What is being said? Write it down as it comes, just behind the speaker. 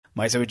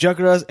My Seven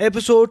Chakras,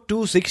 episode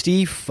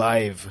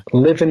 265.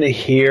 Live in the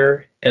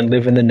here and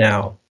live in the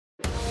now.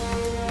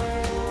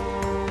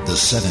 The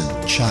seven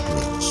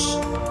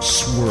chakras,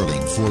 swirling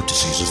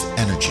vortices of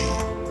energy,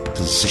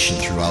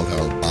 positioned throughout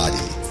our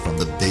body from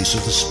the base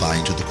of the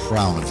spine to the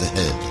crown of the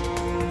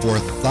head. For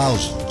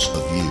thousands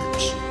of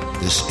years,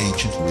 this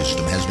ancient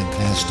wisdom has been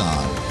passed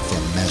on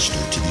from master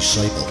to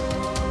disciple.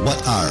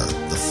 What are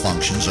the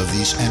functions of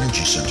these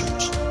energy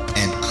centers?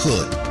 And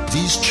could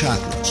these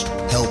chakras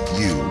help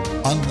you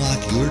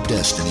unlock your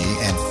destiny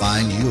and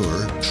find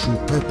your true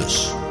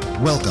purpose?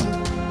 Welcome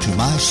to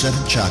My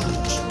Seven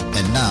Chakras.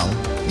 And now,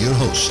 your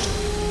host,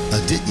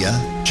 Aditya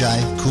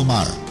Jai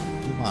Kumar.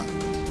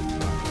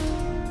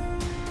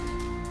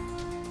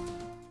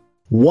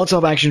 What's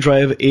up, Action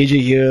Tribe?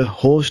 AJ here,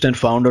 host and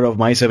founder of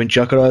My Seven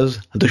Chakras,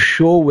 the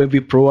show where we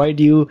provide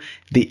you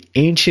the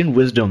ancient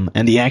wisdom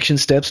and the action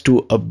steps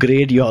to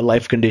upgrade your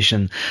life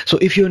condition. So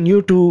if you're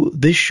new to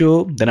this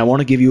show, then I want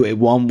to give you a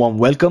warm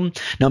welcome.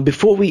 Now,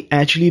 before we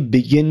actually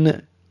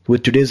begin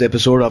with today's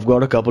episode, I've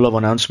got a couple of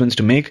announcements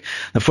to make.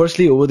 Now,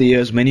 firstly, over the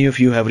years, many of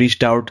you have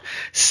reached out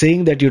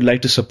saying that you'd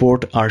like to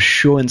support our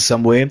show in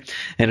some way.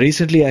 And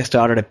recently, I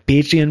started a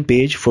Patreon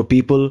page for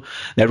people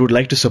that would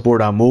like to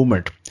support our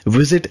movement.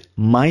 Visit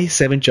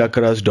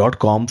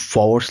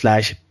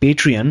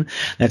my7chakras.com/Patreon.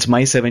 That's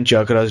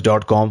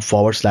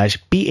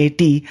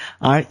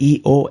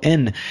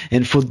my7chakras.com/Patreon.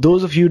 And for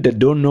those of you that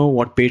don't know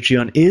what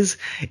Patreon is,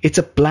 it's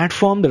a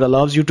platform that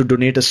allows you to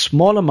donate a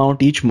small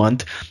amount each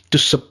month to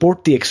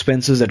support the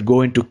expenses that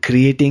go into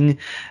creating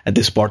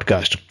this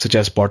podcast, such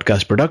as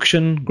podcast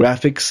production,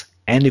 graphics,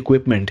 and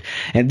equipment.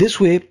 And this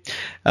way,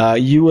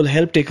 you will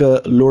help take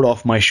a load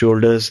off my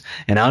shoulders,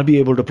 and I'll be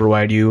able to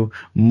provide you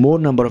more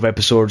number of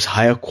episodes,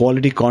 higher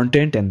quality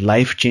content, and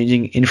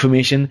life-changing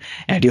information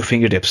at your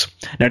fingertips.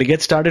 Now, to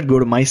get started, go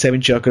to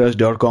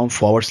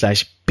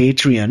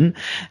my7chakras.com/Patreon,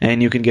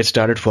 and you can get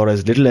started for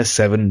as little as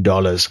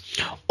 $7.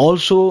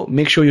 Also,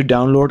 make sure you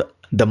download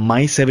the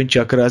My 7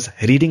 Chakras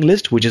reading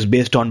list, which is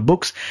based on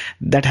books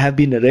that have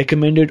been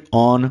recommended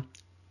on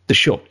the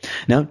show.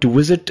 Now, to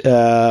visit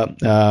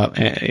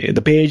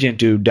the page and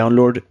to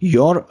download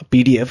your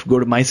PDF, go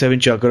to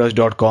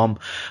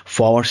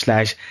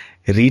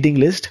my7chakras.com/reading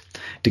list.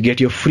 To get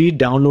your free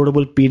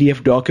downloadable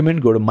PDF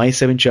document, go to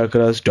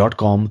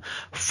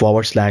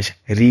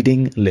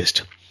my7chakras.com/reading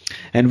list.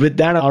 And with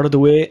that out of the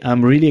way,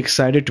 I'm really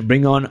excited to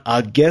bring on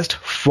our guest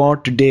for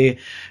today,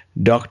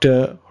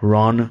 Dr.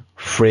 Ron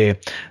Frey.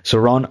 So,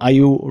 Ron, are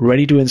you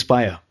ready to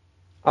inspire?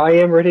 I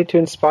am ready to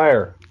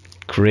inspire.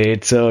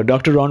 Great. So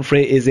Dr. Ron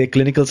Frey is a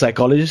clinical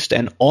psychologist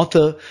and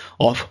author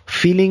of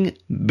Feeling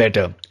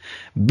Better,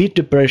 Beat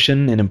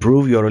Depression and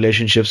Improve Your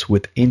Relationships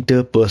with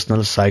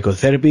Interpersonal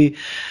Psychotherapy.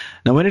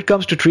 Now, when it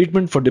comes to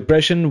treatment for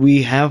depression,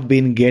 we have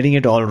been getting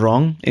it all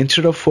wrong.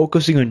 Instead of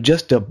focusing on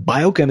just the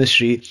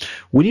biochemistry,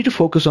 we need to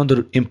focus on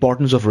the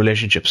importance of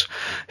relationships.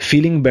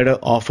 Feeling Better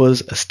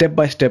offers a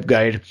step-by-step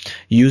guide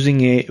using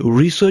a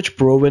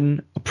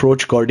research-proven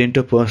approach called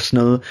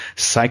interpersonal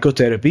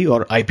psychotherapy,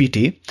 or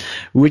IPT,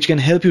 which can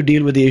help you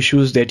deal with the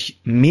issues that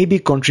may be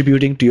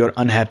contributing to your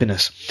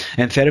unhappiness.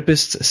 And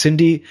therapists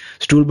Cindy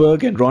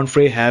Stuhlberg and Ron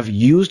Frey have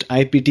used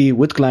IPT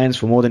with clients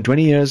for more than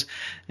 20 years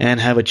and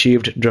have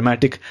achieved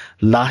dramatic,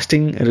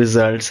 lasting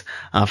results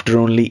after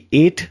only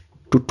 8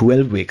 to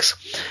 12 weeks.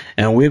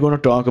 And we're going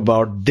to talk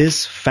about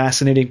this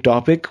fascinating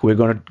topic. We're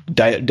going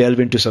to delve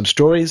into some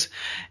stories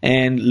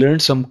and learn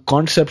some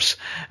concepts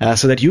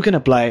so that you can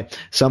apply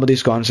some of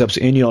these concepts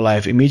in your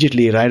life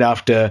immediately right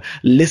after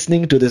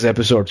listening to this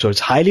episode. So it's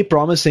highly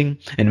promising,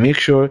 and make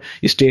sure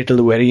you stay till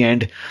the very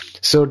end.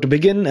 So to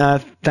begin,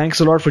 thanks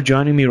a lot for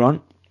joining me,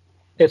 Ron.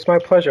 It's my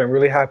pleasure. I'm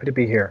really happy to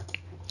be here.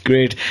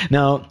 Great.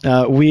 Now,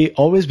 we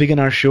always begin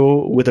our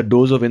show with a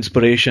dose of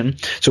inspiration.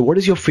 So what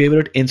is your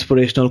favorite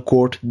inspirational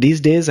quote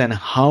these days, and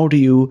how do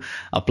you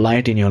apply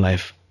it in your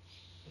life?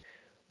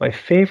 My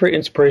favorite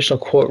inspirational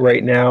quote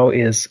right now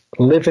is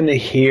live in the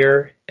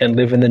here and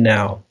live in the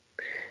now.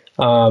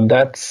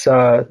 That's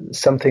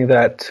something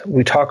that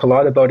we talk a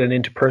lot about in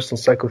interpersonal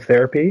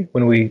psychotherapy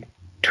when we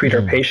treat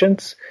our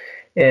patients.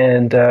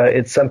 And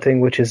it's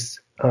something which is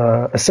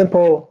a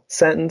simple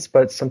sentence,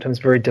 but sometimes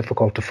very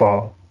difficult to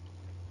follow.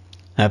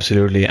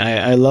 Absolutely.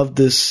 I love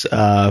this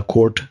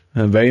quote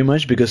very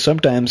much, because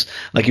sometimes,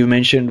 like you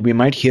mentioned, we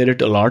might hear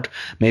it a lot,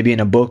 maybe in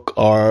a book,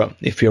 or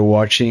if you're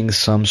watching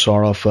some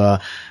sort of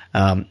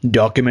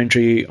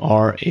documentary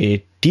or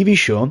a TV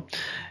show,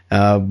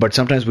 but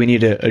sometimes we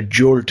need a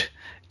jolt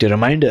to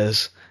remind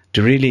us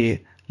to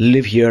really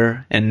live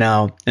here and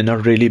now and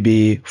not really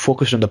be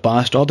focused on the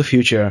past or the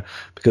future,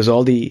 because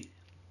all the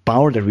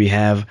power that we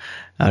have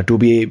to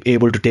be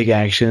able to take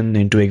action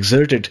and to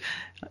exert it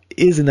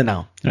is in the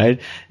now,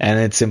 right? And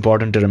it's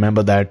important to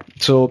remember that.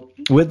 So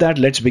with that,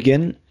 let's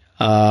begin.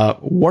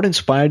 What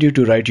inspired you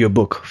to write your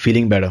book,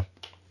 Feeling Better?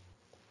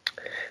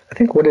 I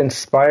think what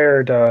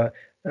inspired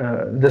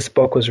this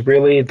book was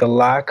really the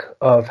lack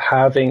of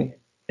having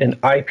an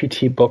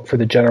IPT book for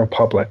the general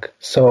public.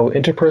 So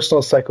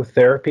interpersonal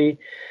psychotherapy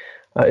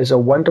is a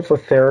wonderful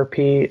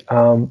therapy,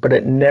 but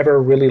it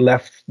never really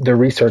left the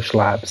research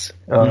labs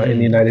in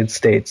the United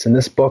States. And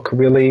this book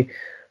really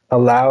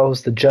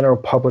allows the general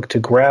public to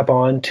grab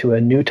on to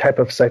a new type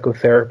of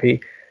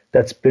psychotherapy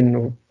that's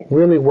been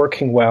really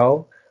working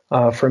well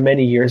for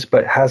many years,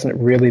 but hasn't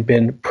really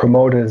been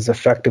promoted as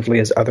effectively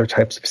as other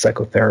types of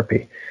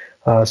psychotherapy.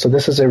 So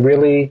this is a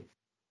really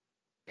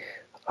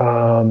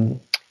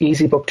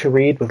easy book to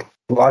read with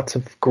lots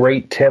of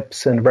great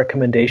tips and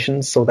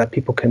recommendations so that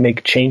people can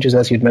make changes,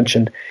 as you'd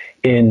mentioned,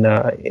 in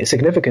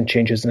significant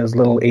changes in as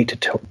little 8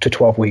 to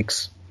 12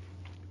 weeks.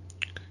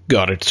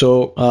 Got it.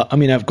 So,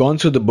 I've gone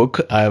through the book.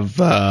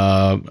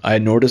 I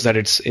noticed that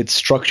it's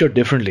structured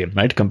differently,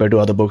 right, compared to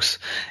other books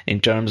in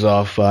terms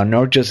of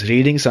not just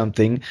reading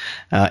something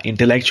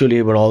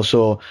intellectually, but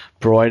also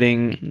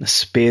providing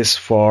space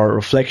for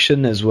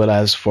reflection as well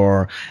as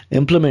for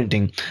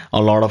implementing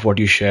a lot of what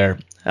you share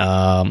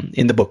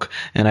in the book.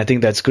 And I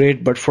think that's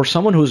great. But for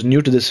someone who's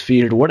new to this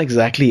field, what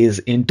exactly is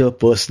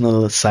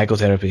interpersonal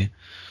psychotherapy?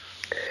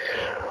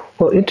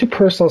 Well,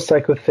 interpersonal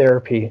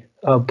psychotherapy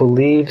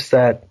believes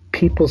that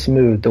people's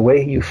mood, the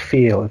way you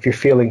feel, if you're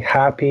feeling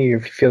happy, or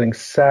if you're feeling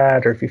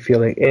sad, or if you're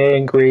feeling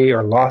angry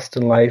or lost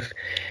in life,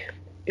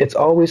 it's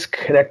always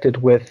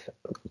connected with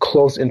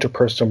close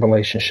interpersonal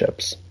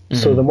relationships.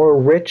 So the more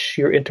rich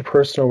your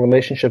interpersonal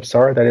relationships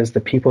are, that is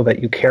the people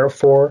that you care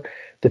for,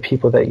 the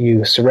people that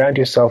you surround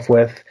yourself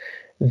with,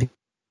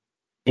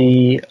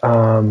 the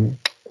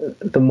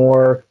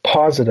more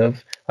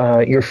positive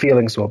your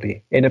feelings will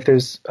be. And if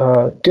there's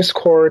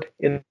discord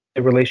in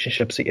the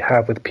relationships that you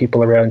have with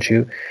people around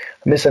you,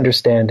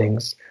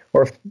 misunderstandings,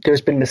 or if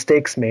there's been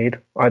mistakes made,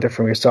 either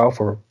from yourself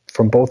or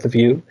from both of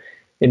you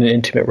in an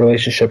intimate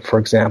relationship, for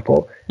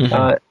example,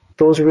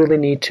 those really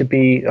need to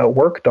be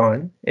worked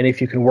on. And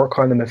if you can work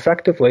on them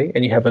effectively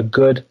and you have a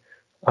good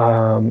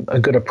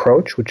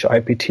approach, which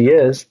IPT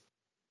is,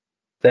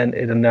 then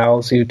it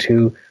allows you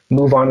to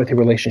move on with your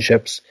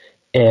relationships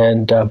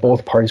and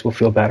both parties will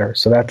feel better.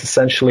 So that's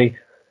essentially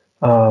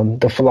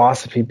the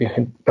philosophy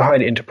behind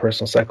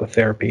interpersonal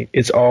psychotherapy.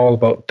 It's all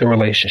about the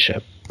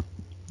relationship.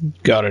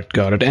 Got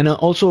it. And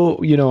also,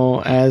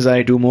 as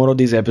I do more of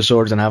these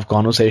episodes and have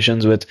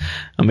conversations with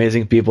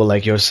amazing people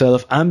like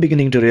yourself, I'm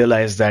beginning to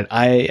realize that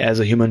I,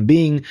 as a human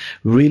being,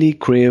 really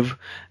crave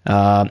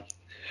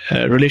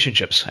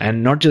relationships,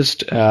 and not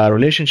just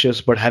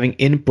relationships, but having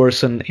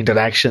in-person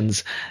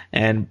interactions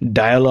and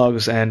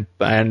dialogues, and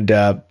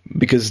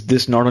because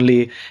this not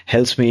only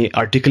helps me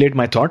articulate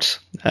my thoughts,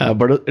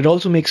 but it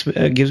also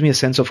gives me a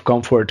sense of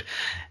comfort,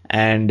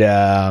 and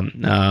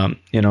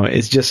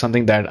it's just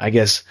something that I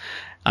guess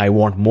I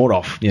want more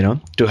of,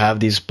 to have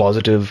these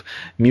positive,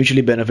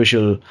 mutually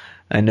beneficial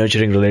and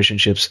nurturing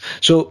relationships.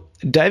 So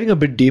diving a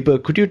bit deeper,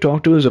 could you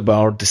talk to us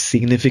about the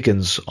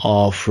significance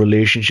of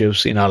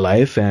relationships in our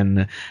life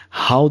and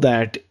how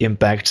that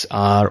impacts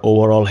our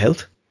overall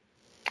health?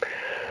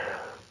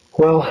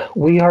 Well,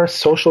 we are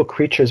social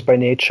creatures by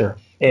nature,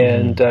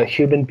 and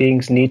human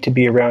beings need to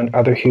be around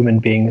other human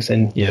beings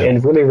and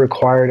really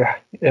require,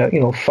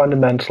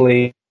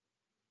 fundamentally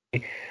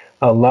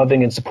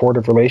loving and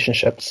supportive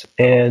relationships.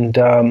 And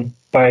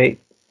by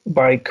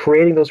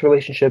creating those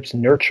relationships,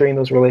 nurturing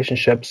those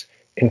relationships,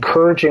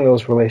 encouraging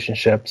those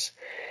relationships,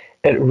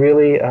 it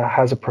really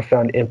has a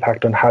profound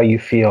impact on how you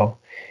feel.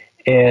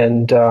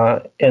 And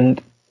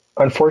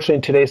unfortunately,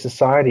 in today's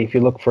society, if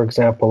you look, for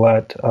example,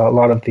 at a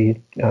lot of the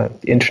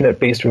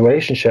internet-based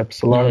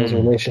relationships, a lot of those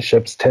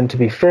relationships tend to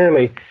be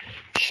fairly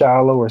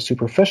shallow or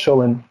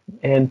superficial,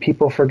 and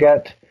people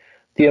forget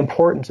the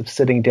importance of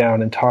sitting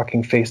down and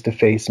talking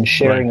face-to-face and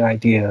sharing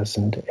ideas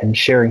and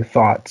sharing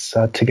thoughts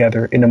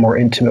together in a more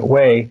intimate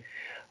way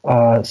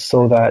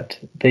so that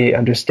they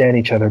understand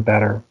each other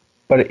better.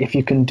 But if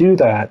you can do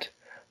that,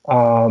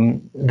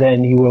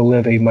 then you will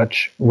live a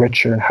much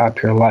richer and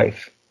happier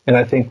life. And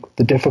I think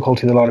the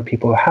difficulty that a lot of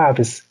people have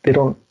is they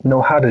don't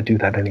know how to do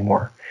that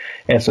anymore.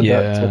 And so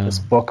that's what this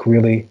book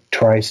really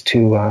tries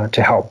to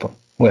help them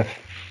with.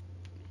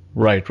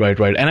 Right.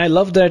 And I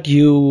love that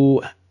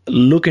you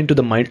look into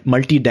the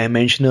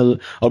multi-dimensional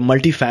or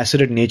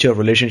multifaceted nature of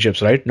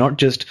relationships, right? Not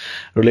just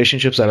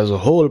relationships as a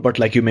whole, but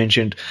like you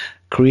mentioned,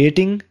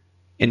 creating,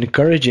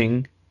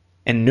 encouraging,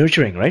 and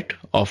nurturing, right,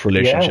 of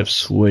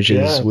relationships, which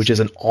is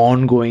an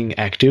ongoing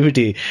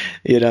activity.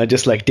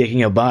 Just like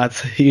taking a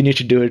bath, you need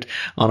to do it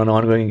on an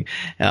ongoing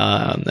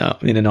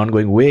in an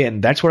ongoing way.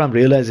 And that's what I'm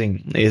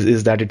realizing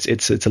is that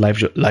it's a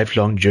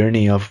lifelong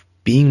journey of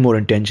being more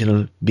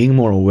intentional, being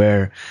more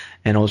aware,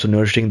 and also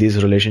nurturing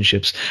these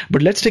relationships.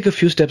 But let's take a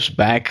few steps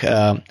back.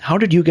 How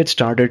did you get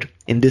started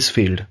in this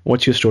field?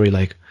 What's your story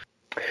like?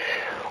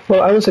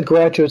 Well, I was a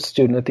graduate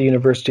student at the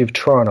University of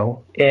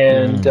Toronto,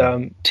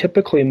 and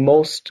typically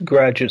most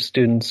graduate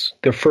students,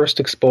 their first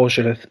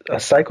exposure to a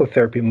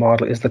psychotherapy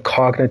model is the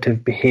cognitive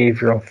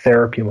behavioral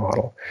therapy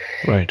model.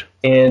 Right.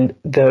 And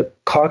the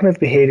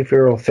cognitive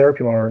behavioral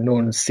therapy model,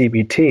 known as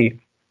CBT,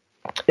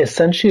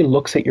 essentially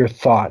looks at your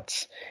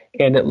thoughts,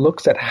 and it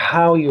looks at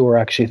how you are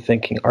actually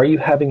thinking. Are you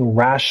having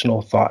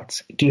rational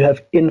thoughts? Do you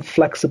have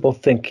inflexible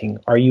thinking?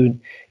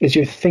 Is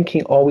your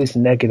thinking always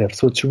negative?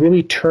 So it's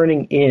really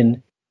turning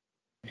in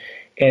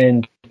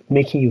and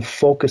making you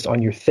focus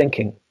on your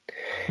thinking.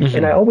 Mm-hmm.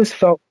 And I always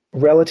felt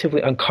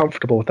relatively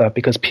uncomfortable with that,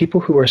 because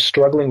people who are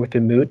struggling with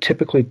their mood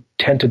typically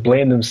tend to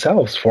blame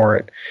themselves for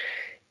it.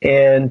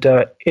 And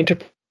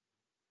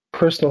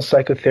interpersonal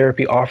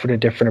psychotherapy offered a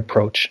different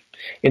approach.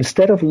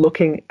 Instead of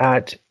looking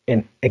at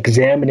and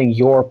examining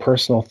your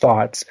personal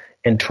thoughts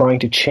and trying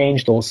to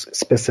change those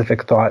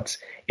specific thoughts,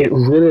 it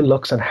really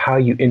looks on how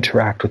you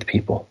interact with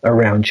people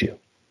around you.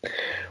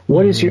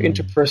 What is your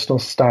interpersonal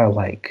style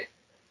like?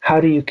 How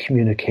do you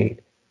communicate?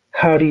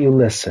 How do you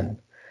listen?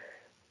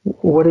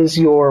 What is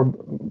your,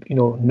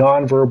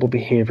 nonverbal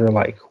behavior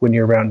like when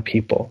you're around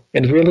people?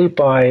 And really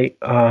by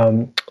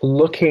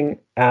looking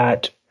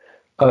at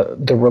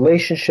the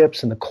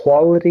relationships and the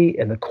quality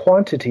and the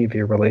quantity of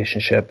your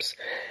relationships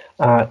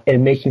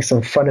and making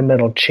some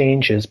fundamental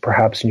changes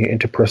perhaps in your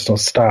interpersonal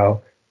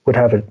style would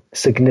have a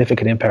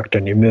significant impact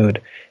on your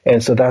mood.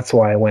 And so that's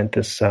why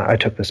I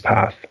took this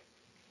path.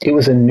 It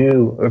was a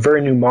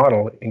very new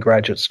model in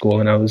graduate school,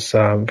 and I was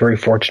very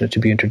fortunate to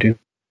be introduced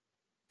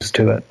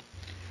to it.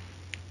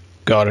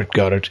 Got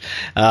it.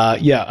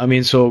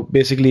 So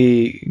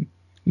basically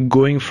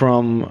going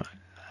from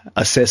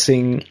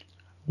assessing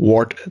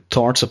what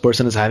thoughts a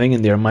person is having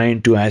in their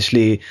mind to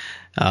actually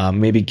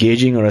maybe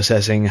gauging or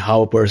assessing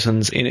how a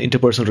person's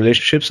interpersonal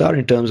relationships are,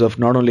 in terms of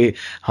not only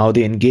how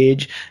they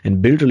engage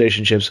and build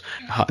relationships,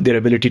 their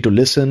ability to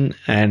listen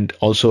and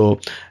also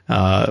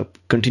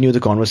continue the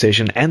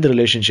conversation and the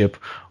relationship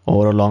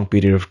over a long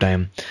period of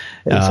time.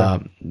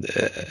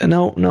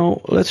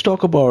 Now let's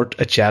talk about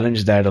a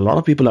challenge that a lot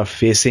of people are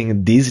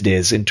facing these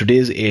days in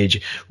today's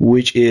age,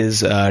 which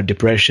is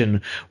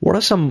depression. What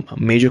are some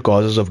major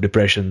causes of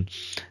depression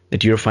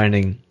that you're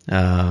finding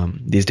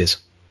these days?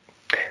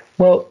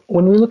 Well,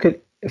 when we look at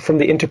from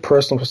the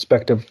interpersonal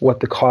perspective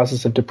what the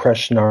causes of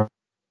depression are,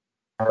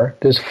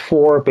 there's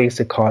 4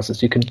 basic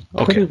causes. You can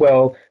pretty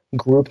well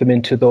group them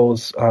into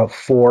those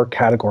 4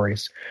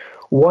 categories.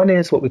 One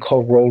is what we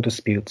call role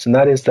disputes, and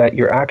that is that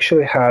you're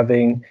actually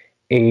having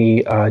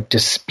a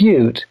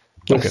dispute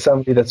with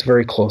somebody that's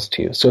very close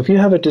to you. So if you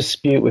have a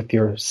dispute with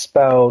your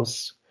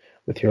spouse,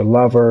 with your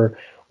lover,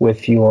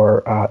 with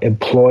your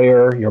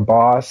employer, your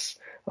boss,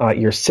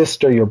 your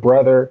sister, your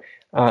brother,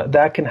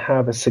 that can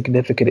have a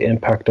significant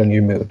impact on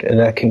your mood, and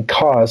that can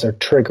cause or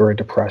trigger a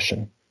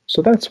depression.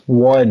 So that's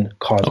one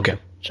cause of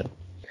depression.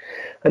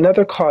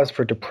 Another cause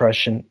for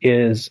depression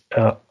is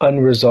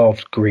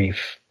unresolved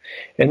grief,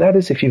 and that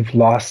is if you've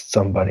lost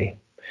somebody.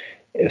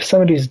 If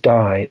somebody's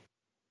died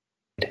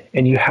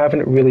and you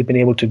haven't really been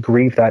able to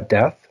grieve that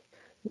death,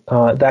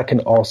 that can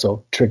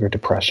also trigger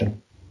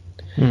depression.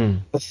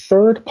 The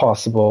third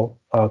possible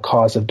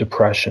cause of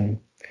depression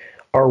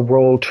are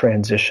role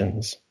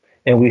transitions.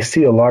 And we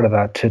see a lot of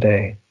that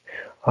today.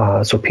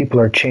 So people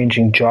are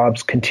changing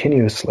jobs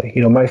continuously.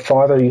 My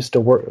father used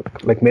to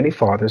work, like many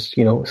fathers,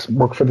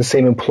 work for the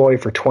same employee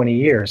for 20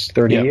 years,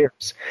 30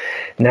 years.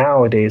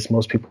 Nowadays,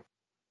 most people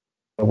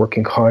are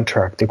working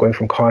contract. They're going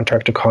from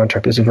contract to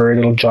contract. There's very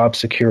little job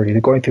security.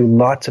 They're going through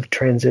lots of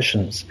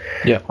transitions.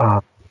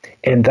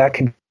 And that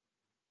can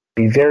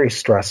be very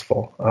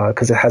stressful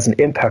because it has an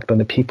impact on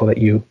the people that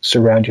you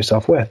surround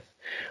yourself with.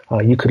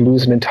 You could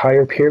lose an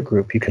entire peer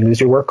group. You can lose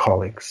your work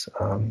colleagues.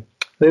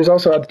 There's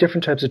also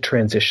different types of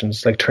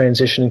transitions, like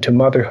transitioning to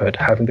motherhood,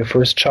 having the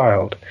first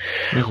child,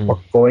 or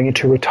going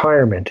into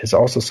retirement is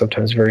also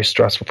sometimes very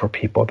stressful for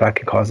people. That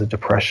can cause a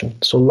depression.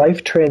 So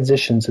life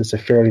transitions is a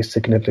fairly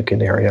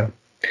significant area.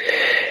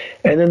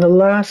 And then the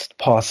last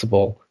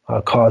possible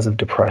cause of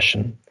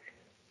depression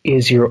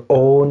is your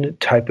own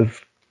type of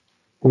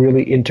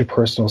really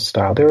interpersonal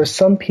style. There are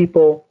some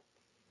people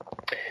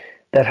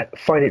that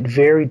find it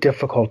very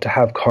difficult to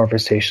have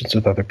conversations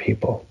with other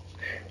people.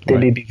 They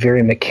may be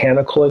very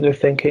mechanical in their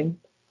thinking.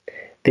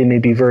 They may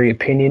be very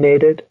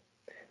opinionated.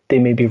 They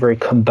may be very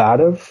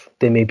combative.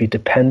 They may be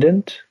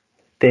dependent.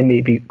 They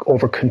may be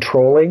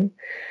over-controlling.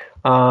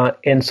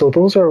 And so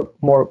those are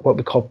more what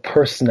we call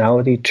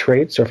personality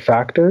traits or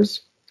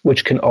factors,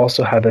 which can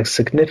also have a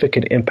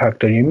significant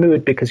impact on your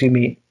mood because you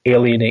may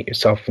alienate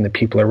yourself from the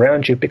people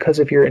around you because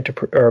of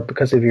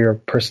your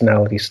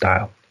personality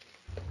style.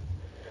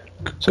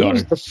 So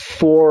those are the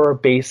 4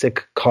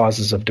 basic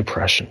causes of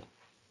depression.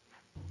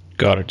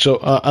 Got it. So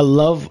I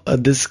love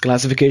this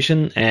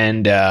classification,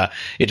 and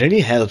it really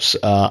helps,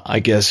 I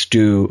guess,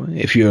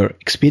 if you're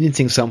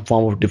experiencing some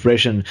form of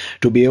depression,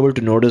 to be able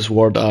to notice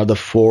what are the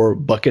 4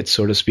 buckets,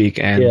 so to speak,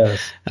 and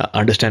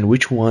understand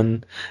which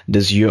one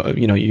does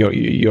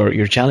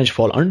your challenge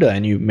fall under.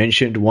 And you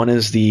mentioned one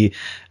is the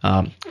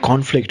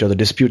conflict or the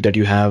dispute that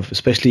you have,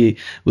 especially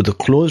with the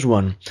closed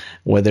one,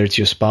 whether it's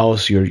your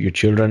spouse, your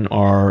children,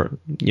 or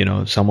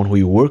someone who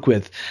you work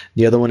with.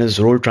 The other one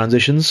is role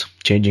transitions,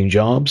 changing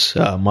jobs,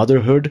 motherhood,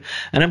 motherhood.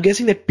 And I'm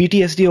guessing that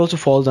PTSD also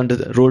falls under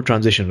the role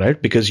transition,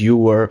 right? Because you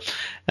were,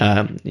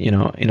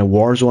 in a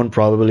war zone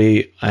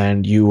probably,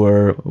 and you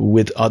were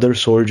with other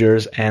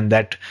soldiers, and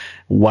that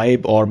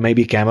vibe or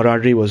maybe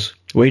camaraderie was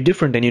very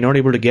different, and you're not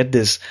able to get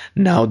this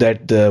now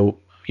that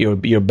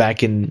you're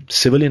back in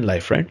civilian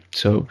life, right?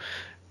 So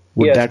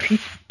would that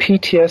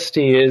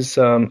PTSD is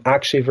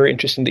actually very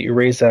interesting that you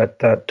raise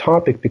that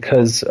topic,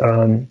 because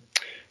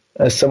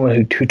as someone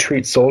who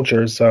treats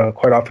soldiers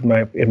quite often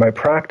in my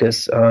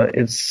practice,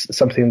 it's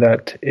something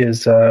that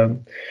is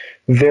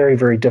very,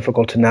 very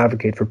difficult to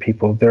navigate for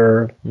people.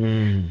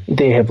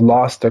 They have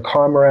lost their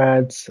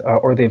comrades,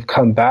 or they've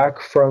come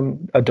back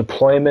from a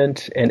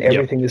deployment, and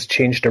everything has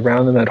changed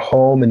around them at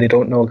home, and they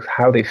don't know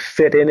how they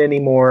fit in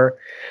anymore.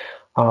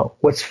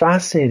 What's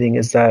fascinating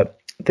is that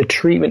the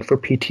treatment for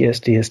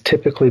PTSD has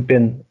typically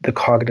been the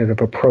cognitive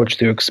approach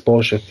through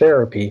exposure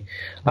therapy,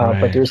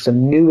 but there's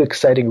some new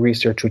exciting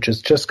research which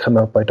has just come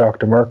out by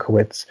Dr.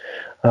 Markowitz,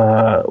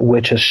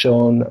 which has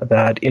shown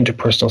that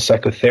interpersonal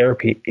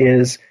psychotherapy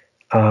is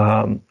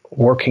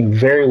working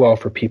very well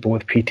for people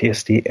with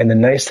PTSD. And the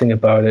nice thing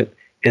about it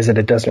is that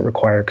it doesn't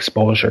require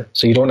exposure.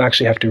 So you don't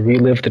actually have to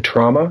relive the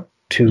trauma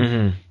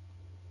to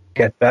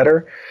get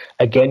better.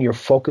 Again, you're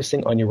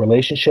focusing on your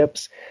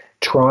relationships,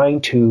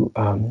 trying to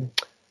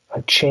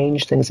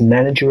change things,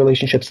 manage your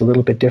relationships a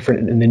little bit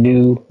different in the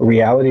new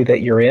reality that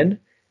you're in,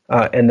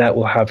 and that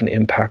will have an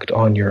impact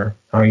on your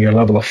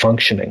level of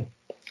functioning.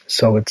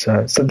 So it's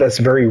so that's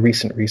very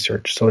recent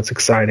research. So it's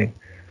exciting.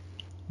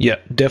 Yeah,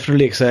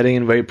 definitely exciting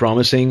and very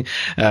promising.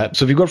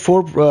 So we've got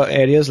four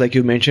areas, like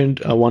you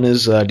mentioned. One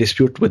is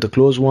dispute with a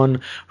close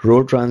one,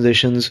 road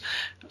transitions,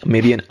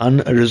 maybe an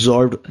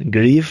unresolved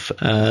grief.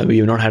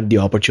 You've not had the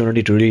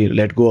opportunity to really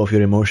let go of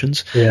your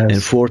emotions. Yes.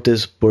 And fourth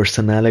is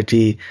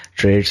personality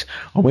traits,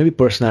 or maybe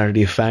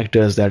personality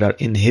factors that are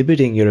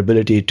inhibiting your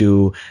ability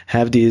to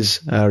have these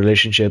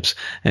relationships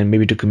and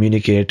maybe to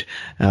communicate,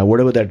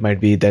 whatever that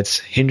might be, that's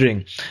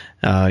hindering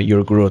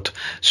your growth.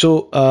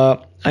 So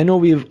I know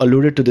we've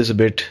alluded to this a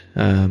bit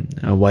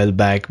a while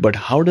back, but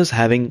how does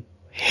having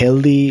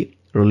healthy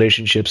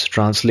relationships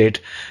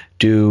translate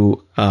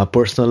to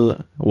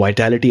personal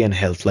vitality and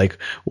health? Like,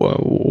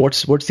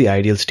 what's the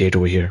ideal state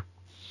over here?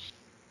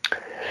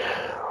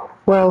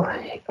 Well,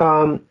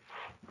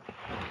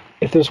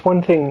 if there's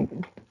one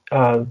thing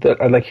that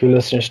I'd like your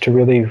listeners to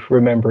really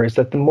remember, is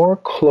that the more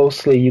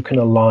closely you can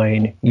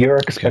align your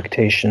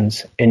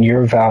expectations and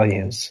your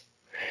values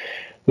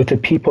with the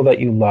people that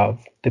you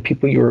love, the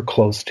people you are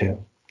close to,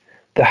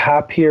 the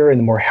happier and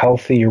the more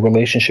healthy your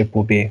relationship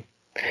will be.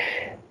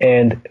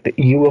 And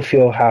you will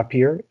feel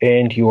happier,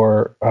 and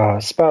your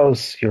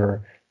spouse,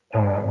 your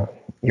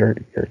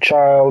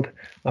child,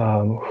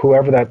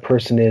 whoever that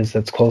person is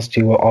that's close to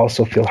you, will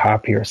also feel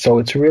happier. So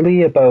it's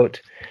really about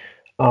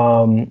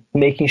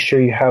making sure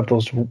you have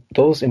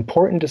those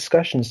important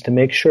discussions to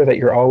make sure that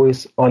you're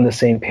always on the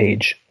same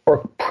page, or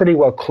pretty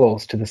well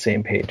close to the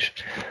same page.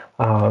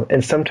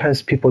 And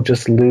sometimes people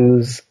just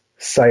lose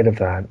sight of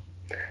that,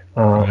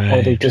 or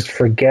they just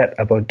forget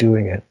about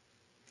doing it.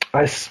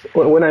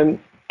 When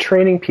I'm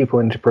training people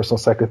into personal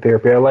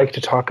psychotherapy, I like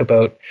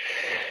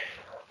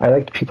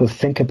people to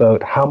think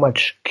about how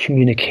much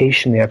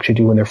communication they actually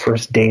do when they're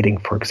first dating,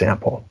 for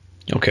example.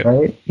 Okay.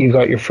 Right? You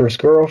got your first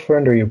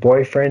girlfriend or your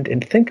boyfriend,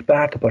 and think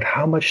back about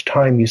how much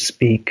time you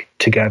speak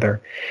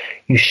together.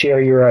 You share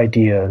your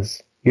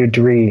ideas, your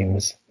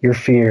dreams, your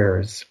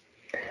fears,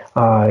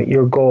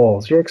 your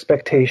goals, your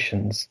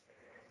expectations.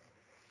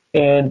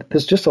 And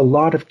there's just a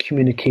lot of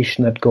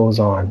communication that goes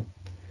on.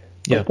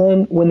 Yeah. But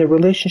then when the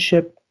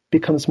relationship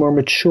becomes more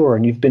mature,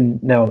 and you've been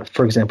now,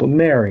 for example,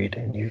 married,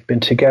 and you've been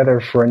together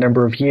for a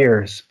number of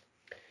years,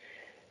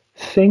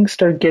 things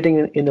start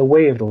getting in the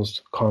way of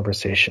those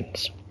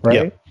conversations,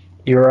 right? Yeah.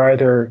 You're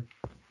either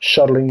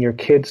shuttling your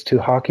kids to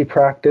hockey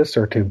practice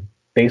or to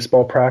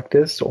baseball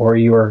practice, or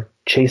you're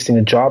chasing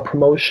a job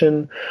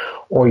promotion,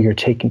 or you're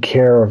taking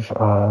care of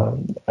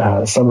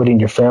somebody in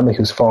your family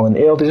who's fallen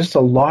ill. There's just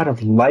a lot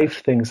of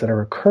life things that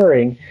are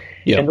occurring,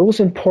 and those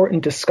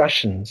important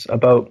discussions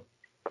about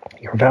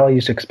your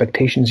values,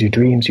 expectations, your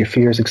dreams, your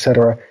fears,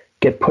 etc.,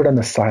 get put on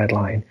the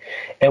sideline.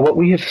 And what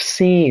we have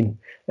seen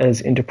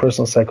as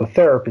interpersonal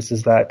psychotherapists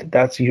is that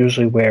that's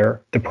usually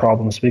where the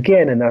problems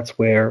begin, and that's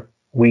where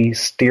we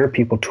steer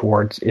people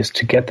towards, is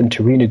to get them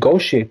to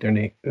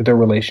renegotiate their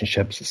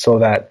relationships so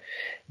that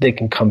they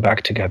can come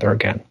back together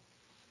again.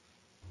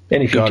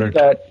 And if you do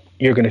that,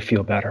 you're going to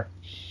feel better.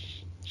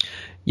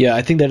 Yeah,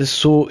 I think that is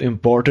so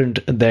important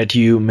that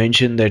you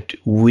mentioned that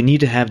we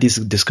need to have these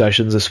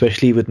discussions,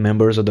 especially with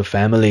members of the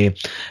family,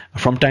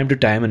 from time to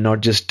time, and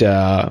not just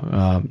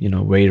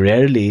very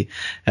rarely,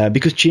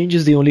 because change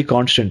is the only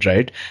constant,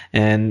 right?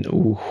 And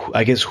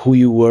I guess who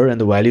you were and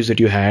the values that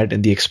you had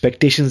and the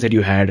expectations that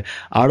you had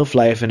out of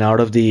life and out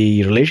of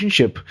the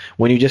relationship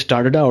when you just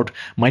started out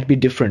might be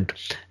different.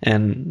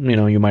 And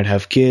you might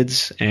have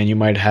kids, and you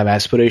might have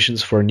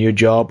aspirations for a new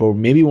job, or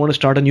maybe you want to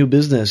start a new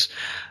business.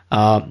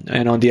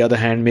 and on the other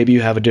hand, maybe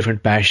you have a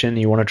different passion,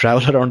 you want to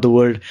travel around the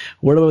world,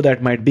 whatever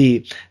that might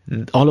be.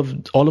 All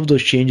of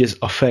those changes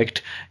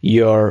affect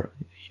your,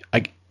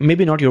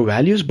 maybe not your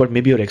values, but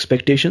maybe your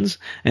expectations,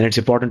 and it's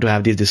important to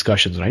have these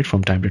discussions, right,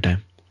 from time to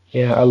time.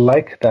 Yeah, I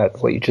like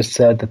that, what you just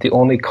said, that the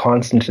only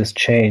constant is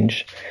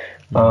change.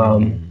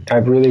 I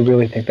really,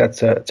 really think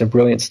it's a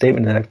brilliant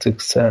statement.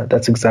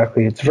 That's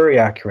exactly, it's very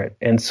accurate.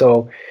 And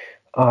so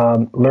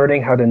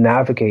learning how to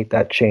navigate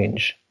that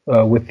change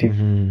with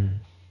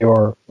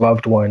your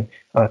loved one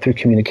through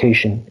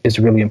communication is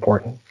really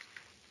important.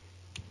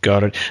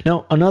 Got it.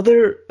 Now,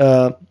 another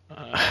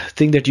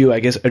thing that you, I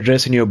guess,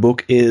 address in your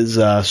book is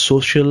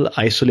social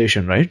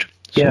isolation, right?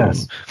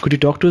 Yes. So could you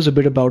talk to us a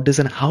bit about this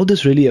and how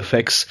this really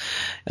affects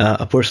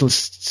a person's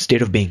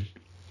state of being?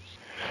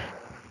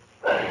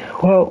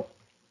 Well,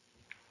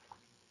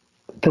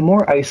 the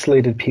more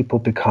isolated people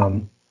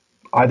become,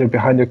 either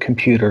behind their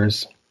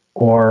computers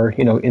or,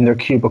 in their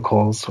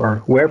cubicles or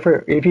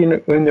wherever,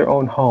 even in their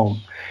own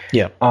home,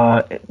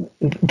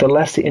 the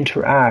less they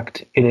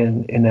interact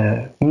in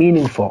a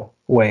meaningful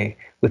way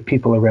with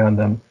people around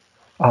them,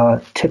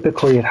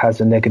 typically it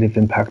has a negative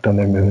impact on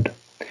their mood.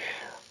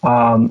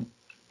 I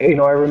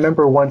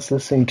remember once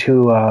listening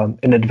to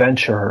an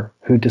adventurer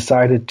who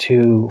decided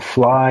to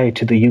fly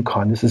to the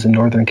Yukon, this is in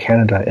northern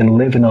Canada, and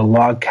live in a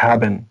log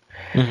cabin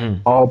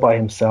all by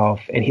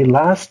himself. And he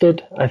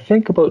lasted, I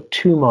think, about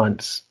 2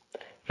 months.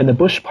 And the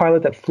bush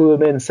pilot that flew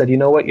him in said, you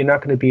know what, you're not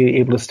going to be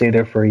able to stay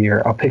there for a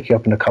year. I'll pick you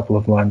up in a couple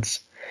of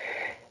months.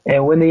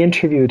 And when they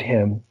interviewed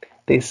him,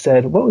 they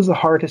said, what was the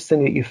hardest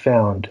thing that you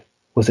found?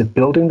 Was it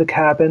building the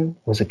cabin?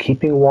 Was it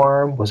keeping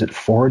warm? Was it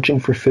foraging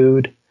for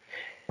food?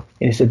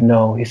 And he said,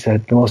 no. He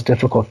said, the most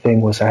difficult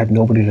thing was I had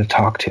nobody to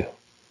talk to,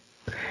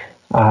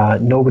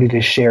 nobody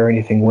to share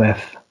anything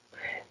with.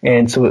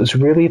 And so it was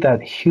really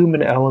that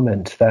human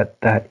element,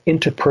 that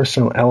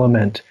interpersonal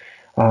element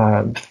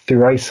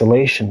through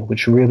isolation,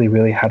 which really,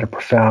 really had a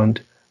profound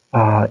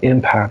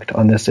impact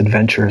on this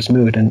adventurer's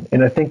mood.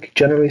 And I think,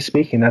 generally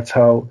speaking, that's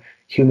how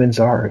humans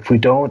are. If we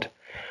don't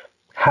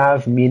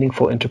have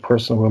meaningful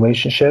interpersonal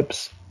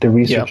relationships, the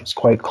research is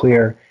quite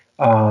clear.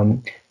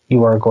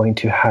 You are going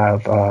to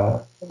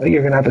have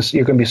you're going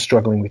to be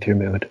struggling with your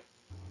mood.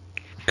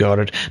 Got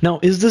it. Now,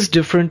 is this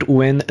different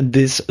when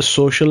this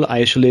social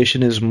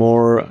isolation is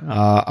more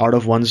out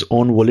of one's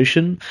own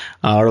volition,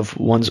 out of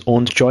one's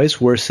own choice,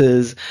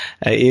 versus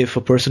if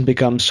a person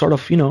becomes sort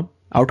of,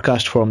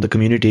 outcast from the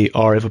community,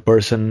 or if a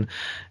person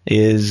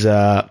is,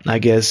 had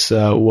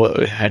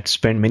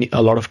spent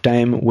a lot of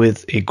time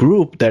with a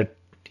group that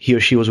he or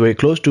she was very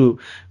close to,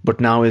 but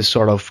now is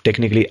sort of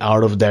technically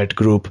out of that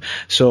group.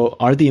 So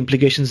are the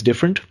implications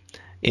different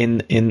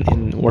in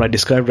what I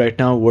described right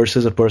now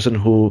versus a person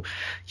who,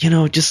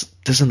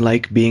 just doesn't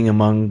like being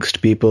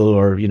amongst people,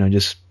 or,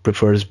 just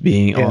prefers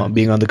being on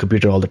the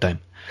computer all the time?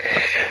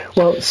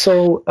 Well,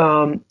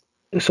 so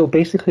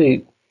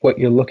basically what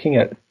you're looking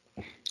at,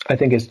 I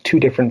think, is two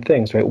different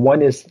things, right?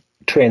 One is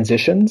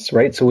transitions,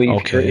 right? So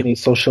if you're in a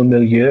social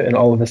milieu and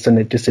all of a sudden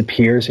it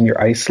disappears and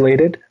you're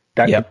isolated,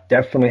 that could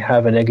definitely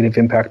have a negative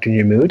impact on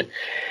your mood.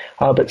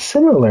 But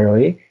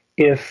similarly,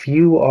 if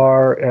you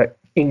are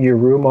in your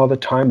room all the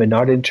time and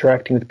not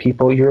interacting with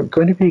people, you're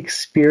going to be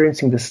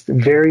experiencing this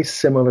very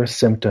similar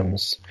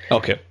symptoms.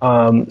 Okay.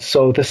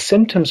 So the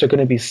symptoms are going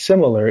to be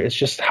similar. It's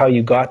just how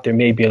you got there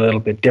may be a little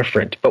bit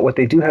different. But what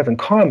they do have in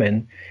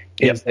common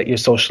is that you're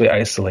socially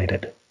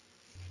isolated.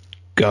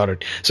 Got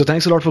it. So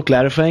thanks a lot for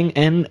clarifying.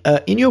 And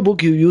in your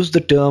book, you use the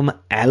term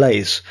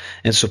allies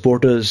and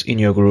supporters in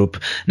your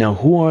group. Now,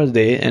 who are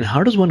they, and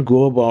how does one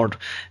go about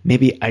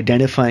maybe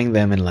identifying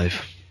them in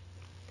life?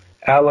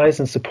 Allies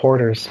and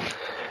supporters.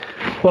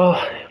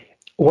 Well,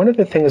 one of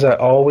the things I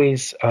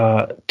always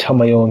tell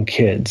my own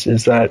kids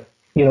is that,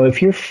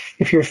 if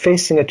you're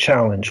facing a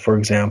challenge, for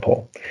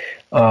example,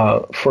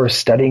 for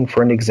studying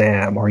for an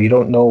exam, or you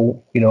don't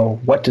know,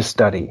 what to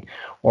study,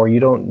 or you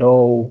don't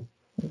know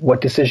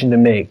what decision to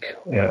make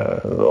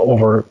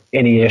over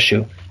any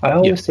issue, I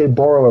always say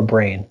borrow a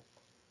brain,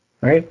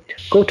 right?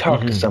 Go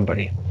talk to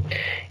somebody.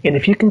 And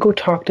if you can go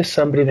talk to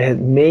somebody that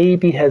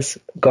maybe has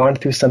gone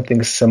through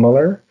something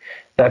similar,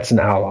 that's an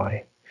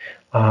ally.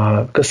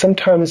 Because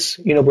sometimes,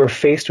 we're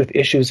faced with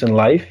issues in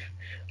life,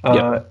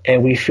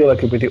 and we feel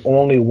like we're the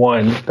only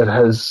one that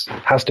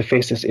has to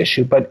face this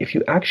issue. But if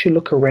you actually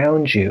look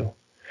around you,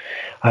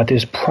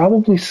 there's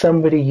probably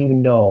somebody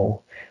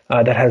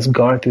that has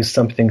gone through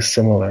something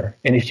similar.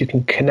 And if you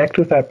can connect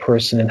with that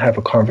person and have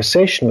a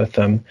conversation with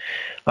them,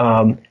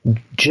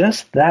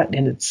 just that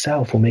in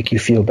itself will make you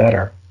feel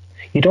better.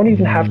 You don't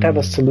even have to have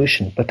a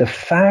solution, but the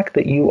fact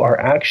that you are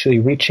actually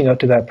reaching out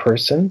to that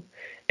person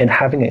and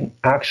having an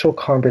actual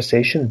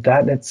conversation,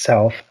 that in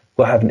itself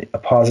will have a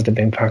positive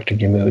impact on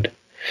your mood.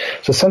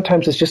 So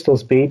sometimes it's just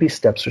those baby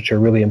steps which are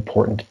really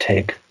important to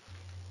take.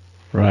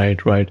 Right.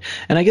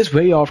 And I guess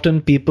very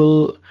often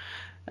people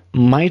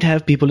might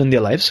have people in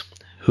their lives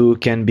who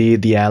can be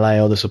the ally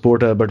or the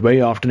supporter, but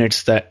very often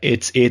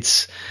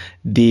it's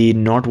the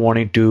not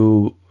wanting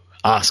to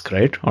ask,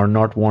 right? Or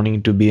not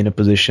wanting to be in a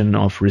position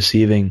of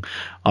receiving,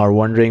 or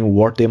wondering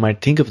what they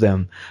might think of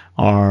them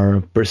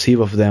or perceive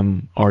of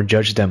them or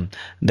judge them,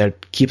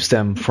 that keeps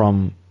them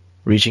from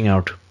reaching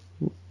out.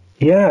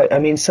 Yeah, I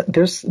mean,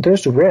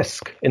 there's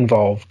risk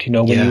involved,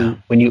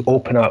 when you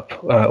open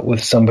up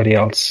with somebody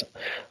else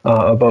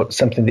about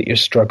something that you're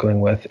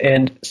struggling with,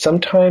 and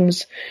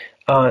sometimes,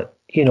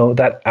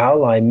 that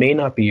ally may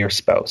not be your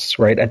spouse,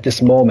 right, at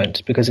this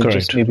moment, because it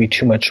just may be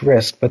too much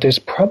risk. But there's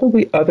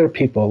probably other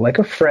people, like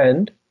a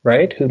friend,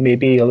 right, who may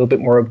be a little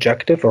bit more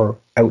objective or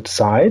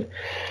outside,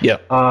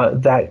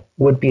 that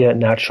would be a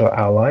natural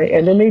ally,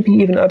 and there may be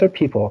even other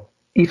people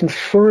even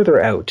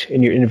further out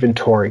in your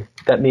inventory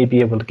that may be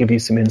able to give you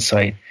some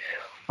insight.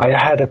 I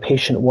had a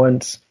patient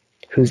once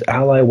whose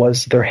ally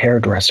was their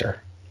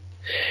hairdresser.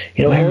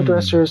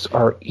 Hairdressers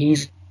are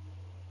easy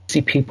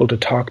people to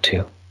talk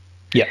to.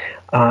 Yeah.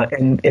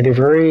 And they're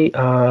very,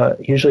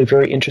 usually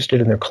very interested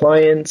in their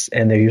clients,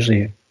 and they're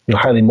usually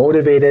highly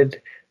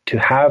motivated to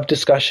have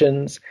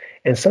discussions.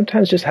 And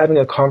sometimes just having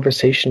a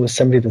conversation with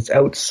somebody that's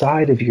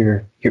outside of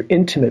your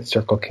intimate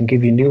circle can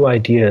give you new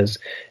ideas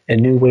and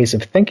new ways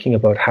of thinking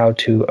about how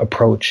to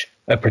approach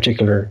a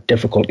particular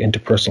difficult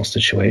interpersonal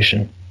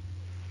situation.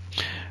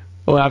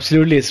 Oh,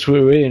 absolutely. It's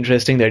really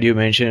interesting that you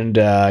mentioned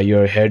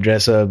your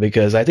hairdresser,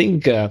 because I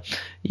think,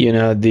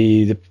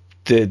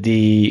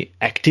 the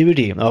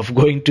activity of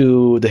going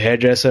to the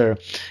hairdresser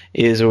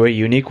is a very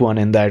unique one,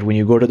 in that when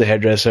you go to the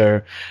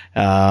hairdresser,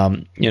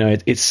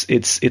 it's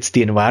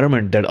the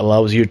environment that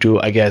allows you to,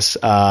 I guess,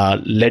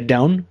 let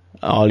down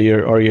all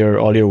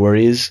your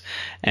worries,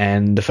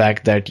 and the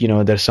fact that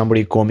there's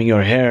somebody combing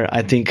your hair.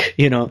 I think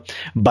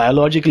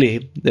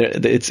biologically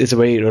it's a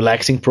very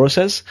relaxing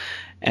process.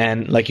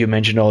 And like you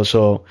mentioned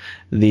also,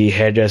 the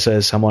hairdresser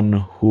is someone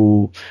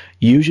who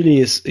usually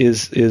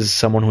is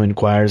someone who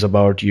inquires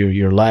about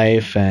your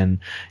life, and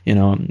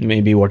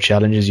maybe what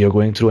challenges you're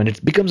going through, and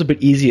it becomes a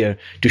bit easier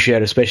to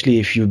share, especially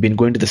if you've been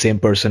going to the same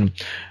person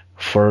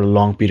for a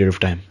long period of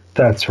time.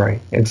 That's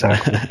right,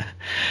 exactly.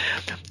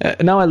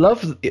 Now, I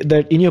love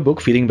that in your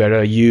book, Feeling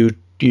Better, you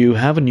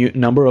have a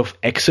number of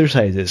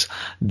exercises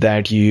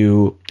that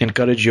you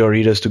encourage your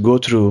readers to go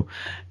through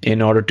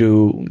in order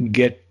to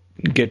get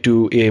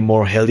to a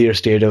more healthier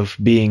state of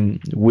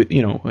being, with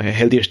a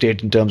healthier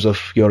state in terms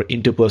of your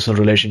interpersonal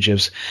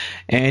relationships.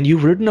 And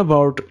you've written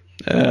about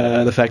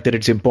the fact that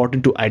it's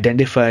important to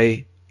identify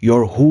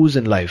your who's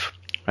in life,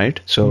 right?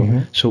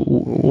 So so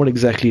what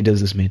exactly does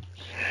this mean?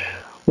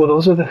 Well,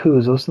 those are the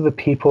who's. Those are the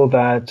people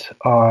that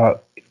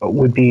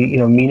would be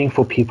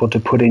meaningful people to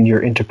put in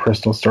your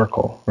interpersonal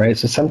circle, right?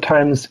 So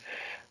sometimes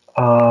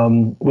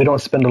we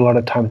don't spend a lot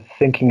of time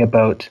thinking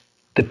about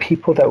the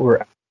people that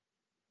we're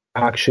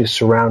actually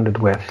surrounded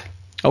with,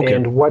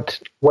 and what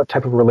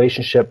type of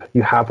relationship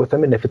you have with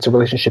them, and if it's a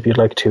relationship you'd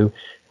like to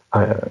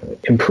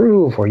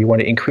improve, or you want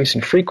to increase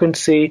in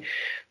frequency.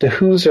 The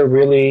who's are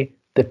really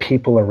the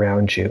people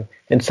around you.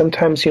 And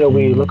sometimes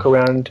we look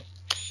around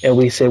and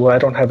we say, well, I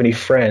don't have any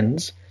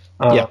friends,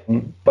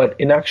 but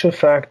in actual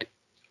fact,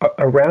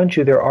 around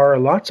you there are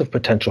lots of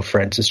potential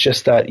friends. It's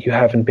just that you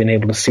haven't been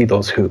able to see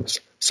those who's.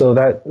 So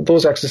that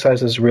those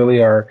exercises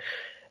really are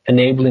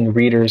enabling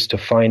readers to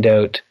find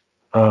out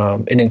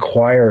and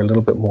inquire a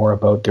little bit more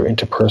about their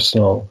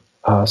interpersonal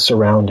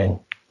surrounding.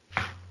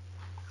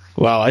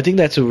 Wow, I think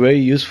that's a very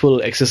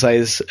useful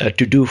exercise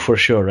to do for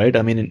sure, right?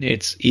 I mean,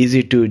 it's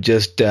easy to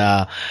just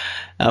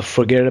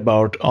forget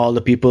about all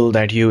the people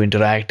that you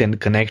interact and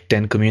connect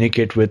and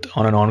communicate with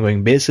on an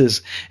ongoing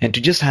basis, and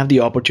to just have the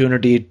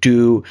opportunity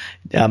to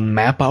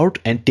map out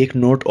and take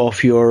note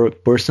of your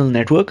personal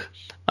network.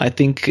 I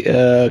think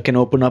can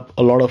open up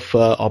a lot of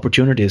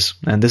opportunities,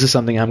 and this is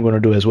something I'm going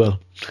to do as well.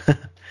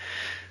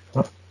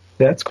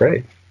 That's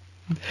great.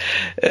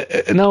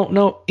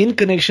 Now, in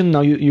connection,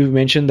 you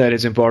mentioned that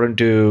it's important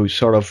to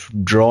sort of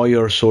draw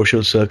your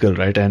social circle,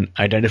 right, and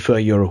identify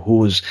your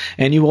who's.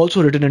 And you've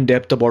also written in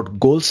depth about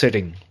goal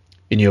setting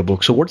in your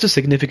book. So what's the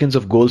significance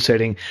of goal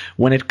setting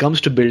when it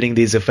comes to building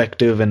these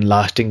effective and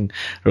lasting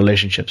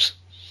relationships?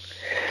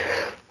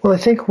 Well, I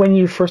think when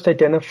you first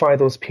identify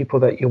those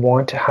people that you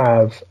want to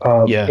have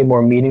a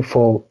more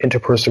meaningful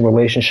interpersonal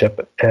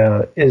relationship,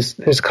 there's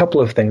a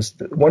couple of things.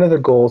 One of the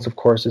goals, of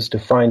course, is to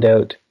find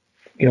out,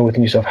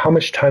 within yourself, how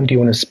much time do you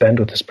want to spend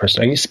with this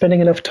person? Are you spending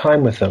enough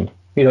time with them,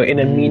 in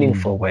a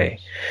meaningful way?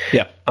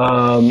 Yeah.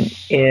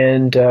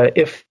 And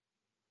if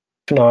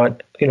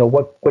not,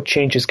 what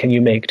changes can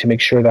you make to make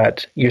sure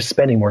that you're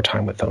spending more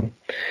time with them?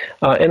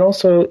 And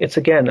also, it's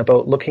again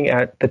about looking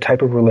at the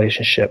type of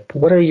relationship.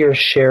 What are your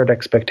shared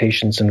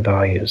expectations and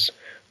values?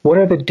 What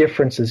are the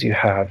differences you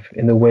have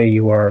in the way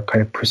you are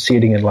kind of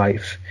proceeding in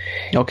life?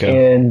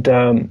 Okay.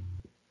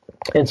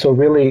 And so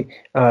really,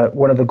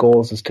 one of the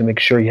goals is to make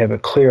sure you have a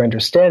clear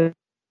understanding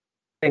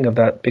of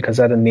that, because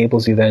that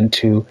enables you then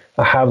to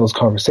have those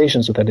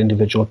conversations with that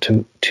individual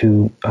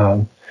to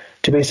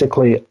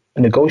basically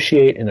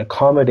negotiate and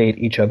accommodate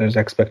each other's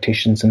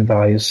expectations and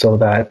values, so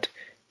that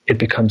it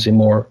becomes a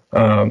more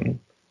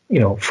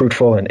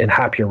fruitful and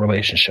happier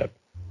relationship.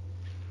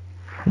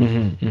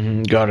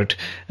 Got it.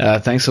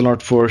 Thanks a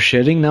lot for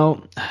sharing.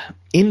 Now,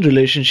 in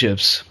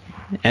relationships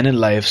and in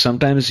life,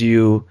 sometimes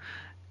you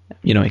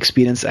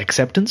experience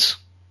acceptance,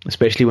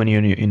 especially when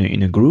you're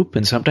in a group,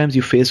 and sometimes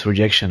you face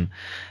rejection.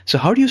 So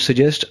how do you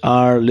suggest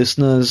our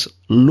listeners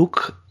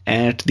look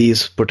at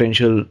these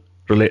potential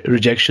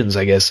rejections,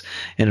 I guess,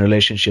 in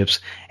relationships,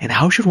 and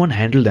how should one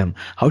handle them?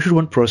 How should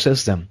one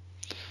process them?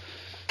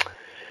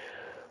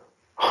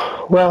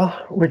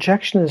 Well,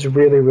 rejection is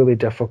really, really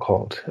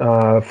difficult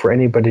for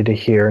anybody to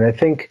hear, and I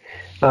think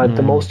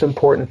the most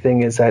important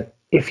thing is that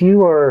if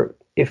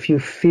you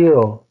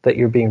feel that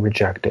you're being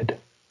rejected,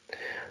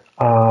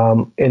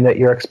 and that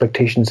your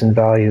expectations and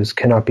values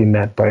cannot be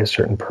met by a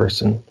certain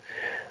person,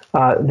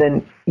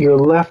 then you're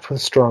left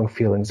with strong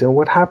feelings. And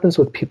what happens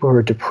with people who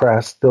are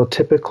depressed, they'll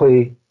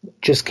typically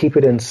just keep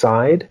it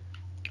inside.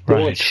 They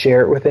won't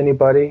share it with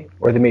anybody,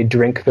 or they may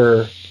drink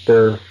their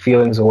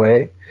feelings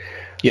away.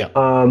 Yeah.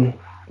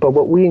 But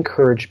what we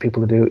encourage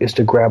people to do is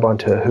to grab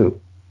onto a who,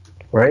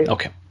 right?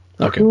 Okay.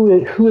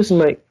 Who is in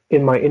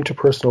my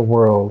interpersonal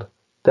world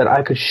that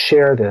I could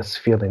share this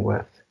feeling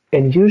with?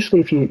 And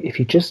usually if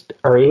you just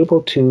are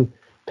able to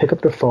pick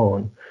up the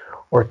phone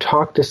or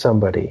talk to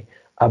somebody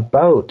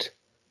about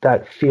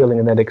that feeling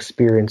and that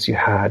experience you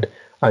had,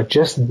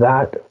 just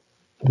that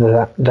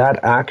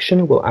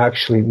action will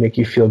actually make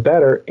you feel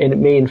better, and it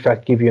may in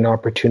fact give you an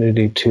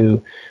opportunity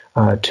to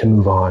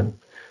move on.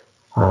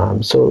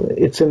 So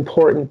it's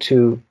important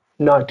to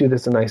not do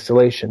this in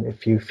isolation.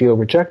 If you feel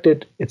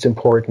rejected, it's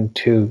important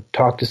to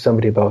talk to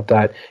somebody about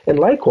that. And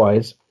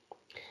likewise,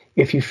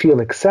 if you feel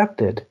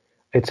accepted,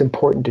 it's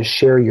important to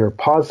share your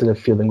positive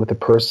feeling with the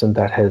person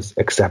that has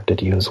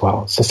accepted you as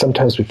well. So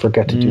sometimes we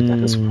forget to do that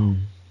as well.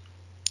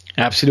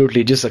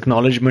 Absolutely. Just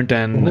acknowledgement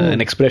and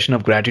an expression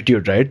of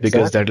gratitude, right?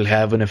 Because that'll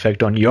have an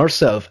effect on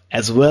yourself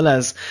as well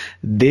as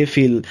they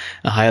feel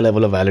a higher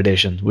level of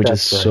validation, which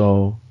is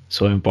so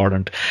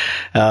important.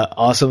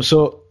 Awesome.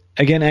 So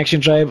again,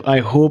 Action Tribe, I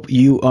hope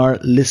you are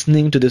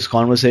listening to this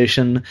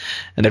conversation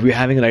and that we're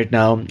having right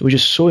now, which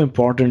is so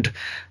important,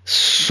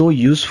 so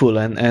useful,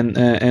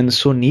 and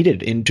so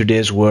needed in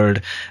today's world,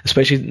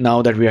 especially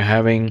now that we are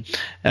having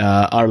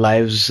our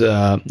lives.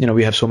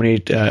 We have so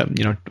many,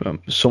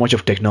 so much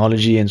of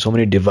technology and so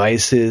many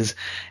devices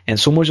and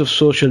so much of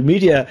social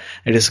media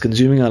that is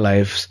consuming our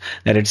lives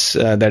that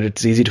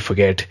it's easy to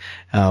forget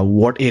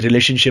what a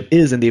relationship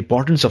is and the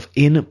importance of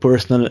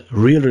in-personal,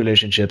 real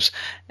relationships,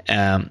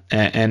 and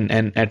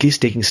at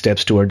least taking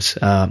steps towards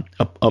a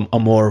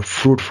more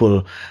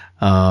fruitful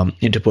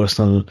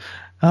interpersonal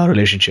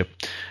relationship.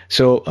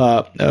 So,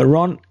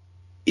 Ron,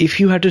 if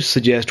you had to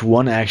suggest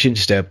one action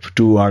step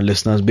to our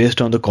listeners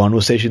based on the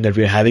conversation that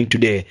we're having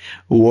today,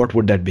 what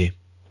would that be?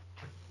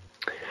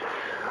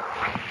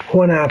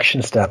 One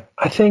action step.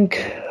 I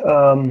think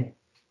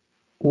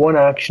one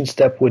action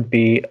step would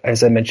be,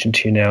 as I mentioned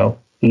to you now,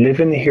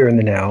 live in the here and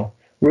the now.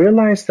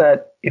 Realize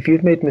that if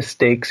you've made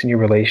mistakes in your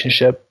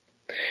relationship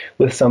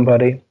with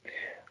somebody,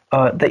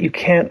 that you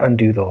can't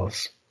undo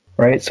those.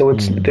 Right, so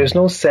there's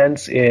no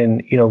sense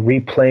in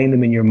replaying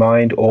them in your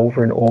mind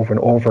over and over and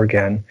over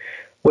again.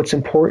 What's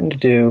important to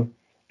do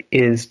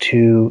is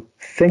to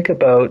think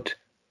about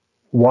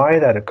why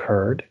that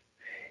occurred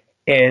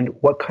and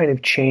what kind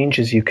of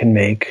changes you can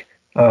make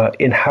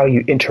in how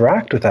you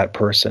interact with that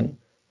person,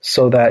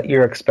 so that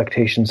your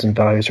expectations and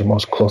values are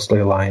most closely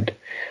aligned.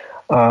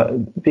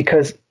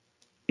 Because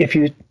if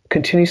you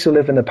continue to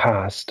live in the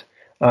past,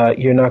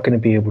 you're not going to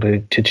be able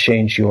to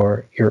change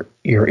your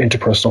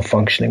interpersonal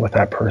functioning with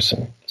that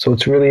person. So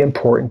it's really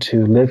important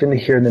to live in the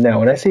here and the now.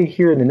 When I say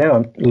here and the now,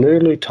 I'm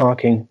literally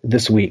talking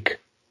this week,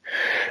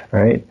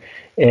 right?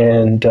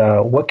 And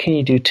what can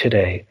you do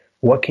today?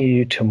 What can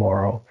you do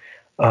tomorrow?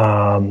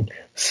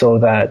 So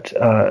that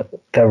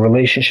the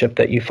relationship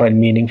that you find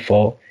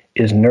meaningful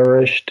is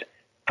nourished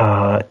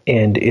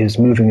and is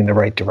moving in the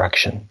right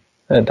direction.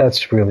 And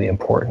that's really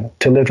important,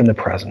 to live in the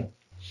present.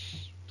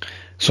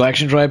 So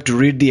Action Tribe, to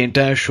read the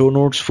entire show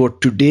notes for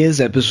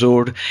today's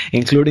episode,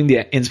 including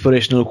the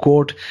inspirational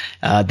quote,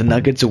 the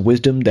nuggets of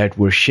wisdom that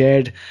were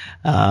shared,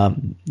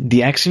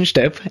 the action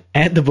step,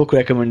 and the book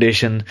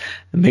recommendation,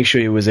 make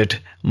sure you visit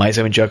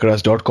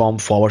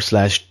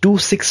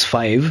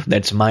my7chakras.com/265.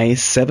 That's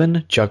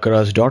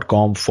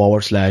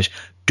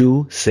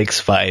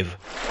my7chakras.com/265.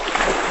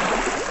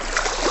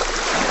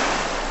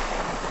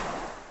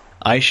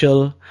 I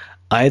shall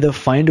either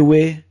find a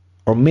way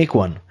or make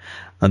one.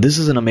 Now, this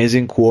is an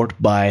amazing quote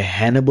by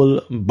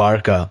Hannibal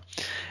Barca,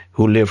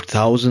 who lived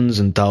thousands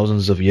and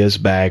thousands of years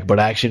back. But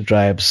Action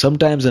Tribe,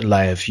 sometimes in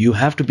life, you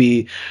have to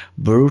be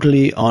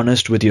brutally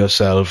honest with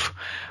yourself.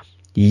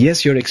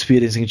 Yes, you're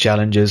experiencing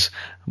challenges,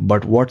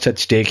 but what's at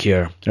stake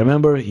here?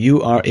 Remember,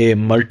 you are a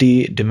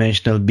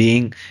multi-dimensional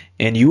being,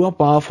 and you are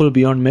powerful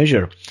beyond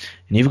measure.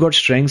 And you've got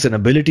strengths and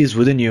abilities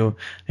within you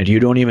that you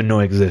don't even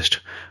know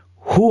exist.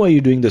 Who are you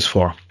doing this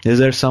for? Is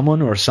there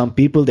someone or some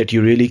people that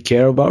you really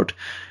care about?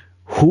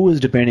 Who is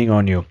depending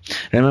on you?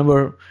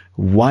 Remember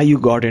why you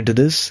got into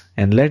this,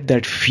 and let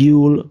that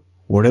fuel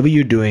whatever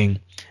you're doing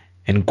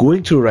and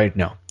going through right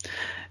now.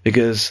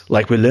 Because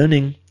like we're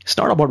learning, it's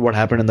not about what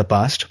happened in the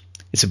past.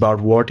 It's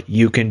about what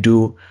you can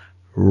do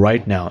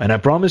right now. And I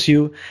promise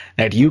you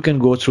that you can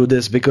go through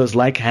this, because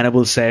like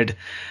Hannibal said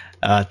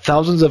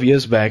thousands of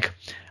years back,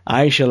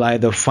 I shall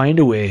either find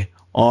a way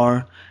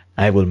or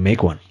I will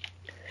make one.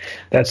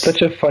 That's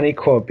such a funny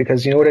quote,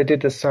 because you know what I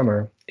did this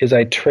summer is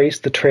I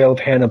traced the trail of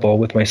Hannibal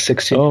with my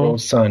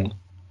 16-year-old son.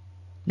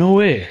 No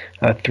way.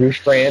 Through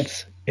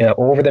France,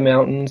 over the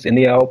mountains, in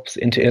the Alps,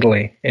 into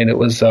Italy. And it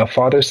was a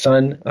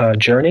father-son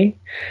journey,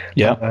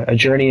 a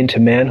journey into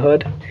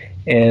manhood,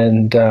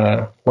 and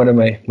one of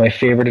my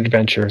favorite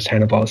adventures,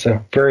 Hannibal. It's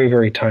a very,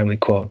 very timely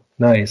quote.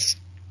 Nice.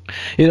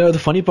 You know, the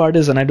funny part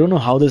is, and I don't know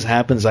how this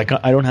happens, I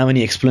don't have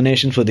any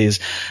explanation for these,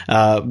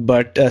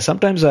 but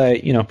sometimes I,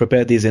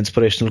 prepare these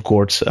inspirational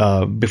quotes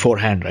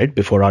beforehand, right,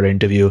 before our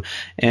interview,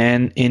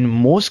 and in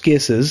most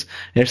cases,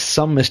 there's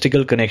some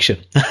mystical connection.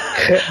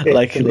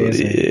 Like,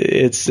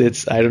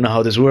 it's I don't know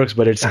how this works,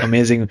 but it's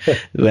amazing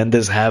when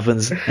this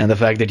happens, and the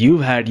fact that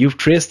you've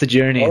traced the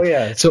journey. Oh,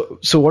 yeah.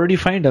 So what did you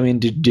find? I mean,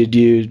 did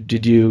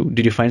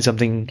you find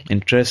something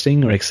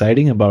interesting or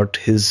exciting about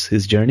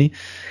his journey?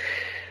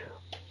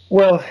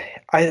 Well,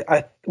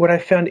 what I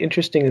found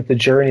interesting is the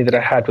journey that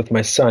I had with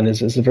my son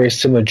is a very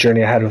similar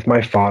journey I had with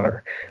my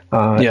father.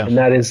 And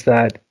that is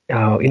that,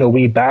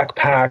 we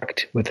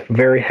backpacked with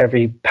very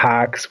heavy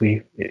packs,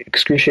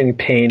 excruciating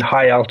pain,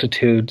 high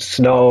altitude,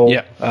 snow,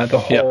 the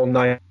whole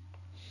 9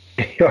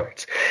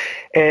 yards.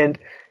 And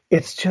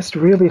it's just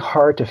really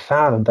hard to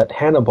fathom that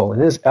Hannibal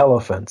and his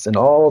elephants and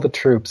all the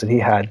troops that he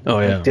had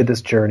did this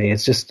journey.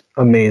 It's just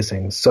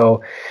amazing.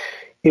 So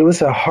it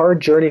was a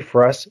hard journey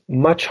for us,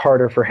 much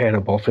harder for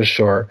Hannibal, for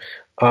sure.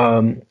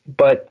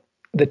 But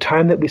the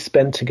time that we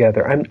spent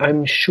together,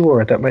 I'm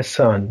sure that my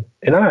son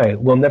and I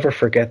will never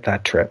forget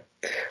that trip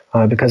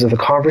because of the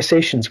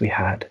conversations we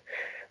had,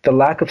 the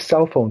lack of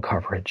cell phone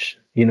coverage,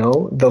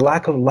 the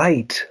lack of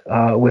light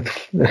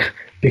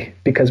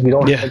because we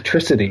don't have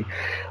electricity.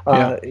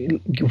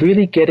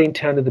 Really getting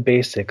down to the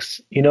basics.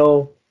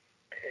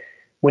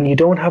 When you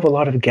don't have a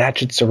lot of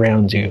gadgets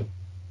around you,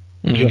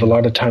 you have a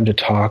lot of time to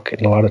talk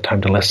and a lot of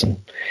time to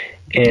listen,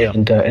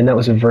 and that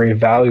was a very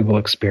valuable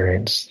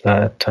experience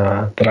that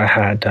I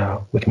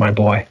had with my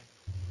boy.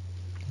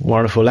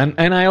 Wonderful.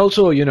 And I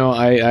also,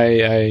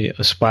 I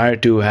aspire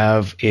to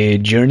have a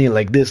journey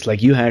like this,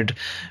 like you had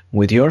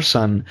with your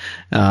son,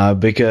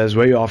 because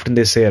very often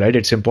they say, right,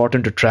 it's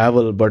important to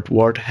travel, but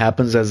what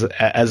happens as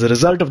a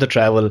result of the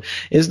travel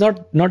is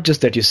not just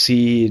that you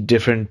see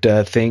different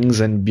things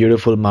and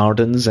beautiful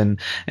mountains and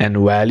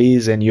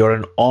valleys and you're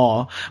in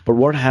awe, but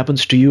what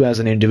happens to you as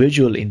an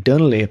individual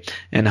internally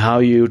and how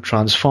you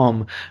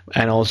transform,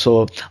 and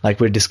also, like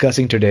we're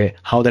discussing today,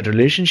 how that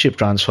relationship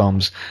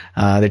transforms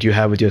that you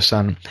have with your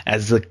son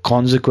as a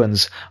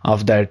consequence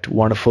of that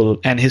wonderful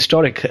and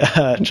historic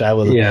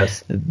travel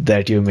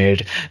that you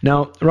made.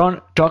 Now,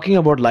 Ron, talking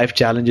about life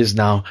challenges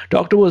now,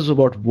 talk to us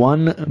about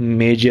one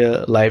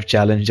major life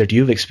challenge that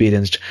you've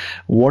experienced.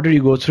 What did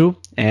you go through,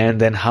 and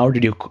then how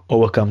did you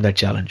overcome that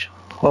challenge?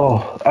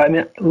 Oh, I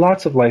mean,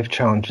 lots of life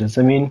challenges.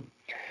 I mean,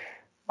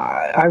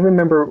 I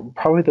remember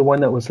probably the one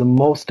that was the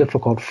most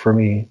difficult for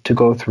me to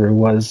go through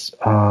was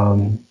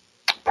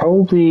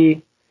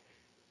probably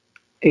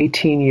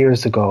 18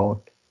 years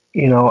ago.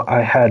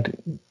 I had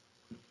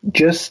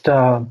just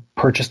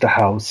purchased a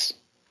house.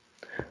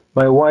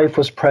 My wife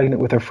was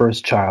pregnant with her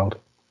first child,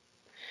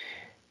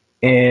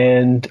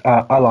 and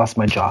I lost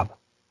my job.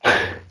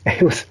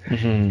 It was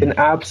an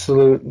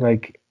absolute,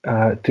 through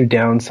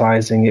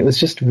downsizing, it was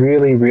just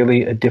really,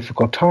 really a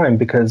difficult time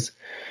because,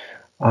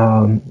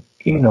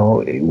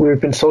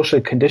 we've been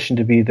socially conditioned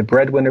to be the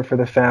breadwinner for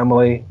the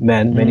family.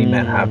 Many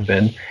men have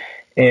been.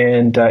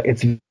 And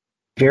it's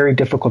very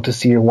difficult to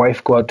see your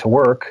wife go out to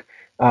work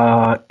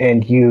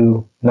and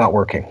you not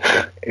working,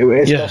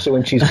 especially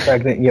when she's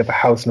pregnant and you have a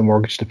house and a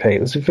mortgage to pay.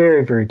 It was a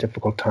very, very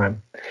difficult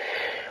time.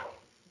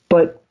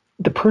 But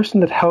the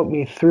person that helped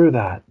me through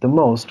that the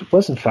most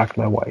was, in fact,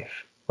 my wife,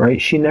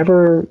 right? She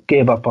never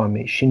gave up on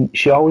me.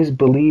 She always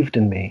believed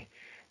in me,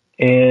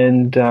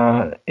 and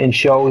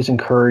she always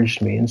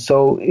encouraged me. And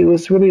so it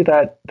was really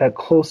that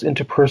close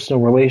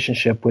interpersonal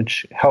relationship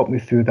which helped me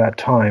through that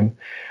time.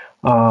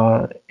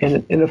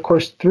 And of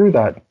course, through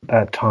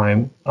that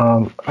time,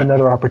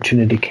 another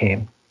opportunity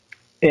came,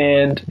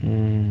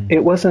 and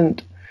it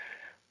wasn't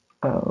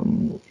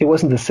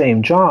the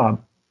same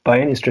job by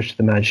any stretch of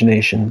the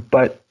imagination,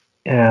 but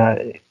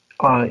it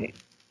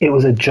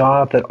was a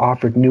job that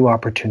offered new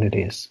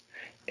opportunities,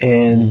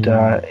 and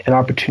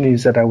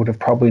opportunities that I would have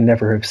probably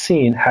never have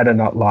seen had I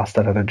not lost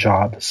that other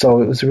job.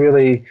 So it was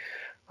really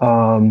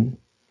an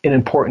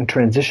important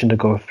transition to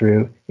go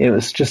through. It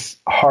was just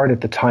hard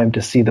at the time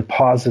to see the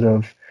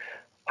positive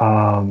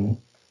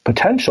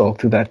potential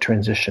through that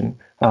transition.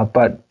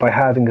 But by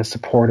having a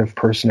supportive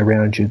person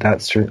around you,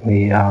 that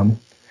certainly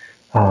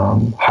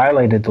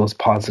highlighted those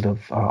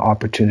positive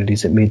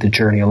opportunities. It made the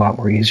journey a lot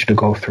more easier to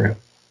go through.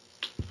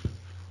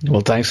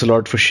 Well, thanks a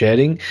lot for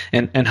sharing.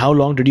 And how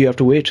long did you have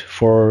to wait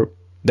for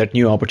that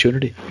new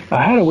opportunity?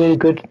 I had to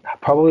wait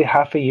probably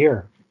half a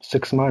year,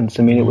 6 months.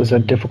 I mean, it was a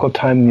difficult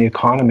time in the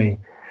economy.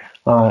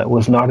 It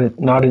was not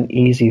an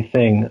easy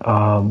thing,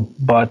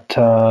 but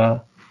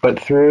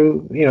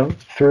through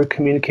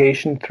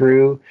communication,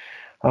 through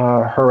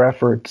her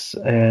efforts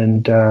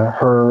and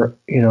her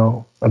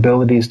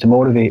abilities to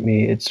motivate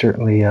me, it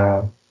certainly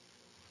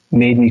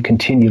made me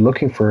continue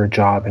looking for a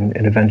job, and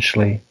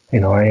eventually,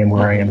 I am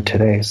where I am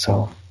today.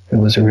 So it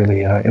was a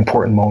really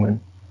important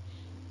moment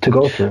to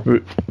go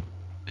through.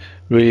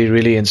 Really,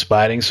 really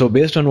inspiring. So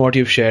based on what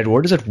you've shared,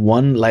 what is that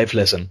one life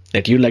lesson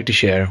that you'd like to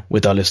share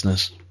with our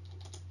listeners?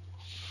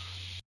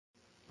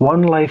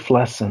 One life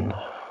lesson.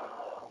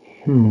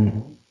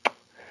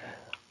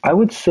 I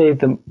would say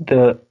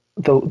the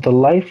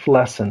life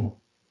lesson,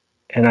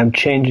 and I'm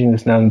changing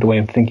this now in the way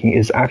I'm thinking,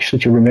 is actually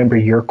to remember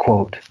your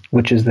quote,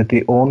 which is that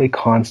the only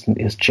constant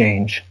is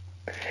change.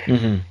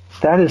 Mm-hmm.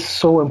 That is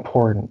so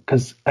important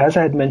because, as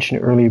I had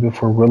mentioned earlier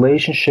before,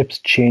 relationships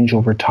change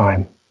over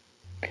time.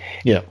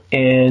 Yeah.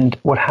 And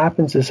what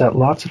happens is that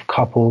lots of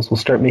couples will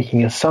start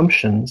making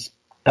assumptions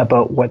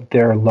about what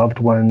their loved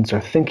ones are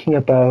thinking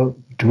about,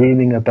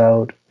 dreaming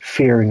about,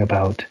 fearing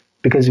about,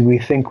 because we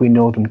think we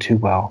know them too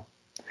well.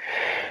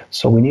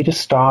 So we need to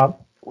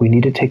stop, we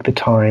need to take the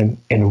time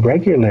and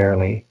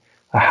regularly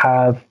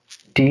have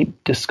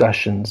deep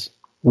discussions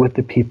with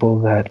the people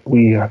that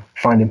we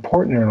find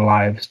important in our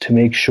lives to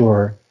make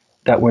sure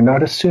that we're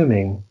not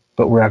assuming,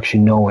 but we're actually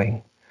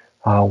knowing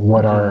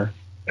what our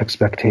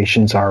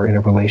expectations are in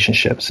our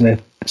relationships.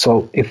 And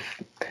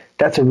if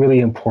that's a really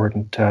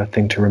important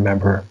thing to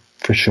remember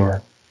for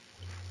sure.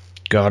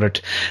 Got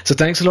it. So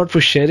thanks a lot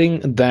for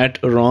sharing that,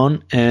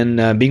 Ron,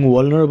 and being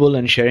vulnerable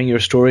and sharing your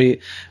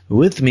story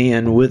with me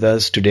and with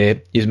us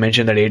today. You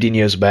mentioned that 18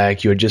 years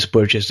back, you had just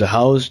purchased a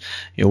house,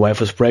 your wife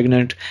was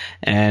pregnant,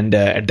 and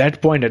at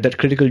that point, at that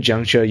critical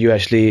juncture, you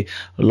actually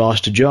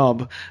lost a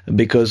job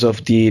because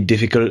of the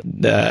difficult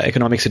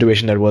economic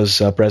situation that was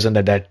present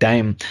at that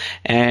time.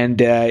 And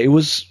it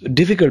was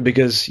difficult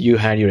because you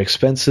had your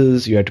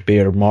expenses, you had to pay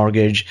your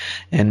mortgage,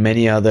 and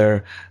many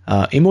other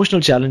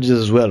emotional challenges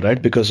as well,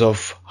 right? Because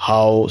of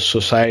how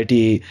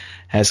society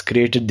has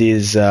created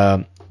these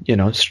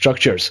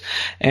structures.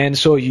 And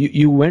so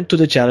you went to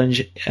the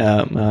challenge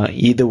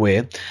either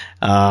way,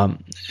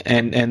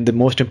 and the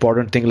most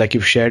important thing, like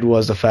you've shared,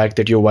 was the fact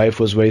that your wife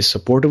was very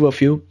supportive of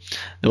you.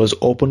 There was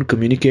open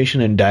communication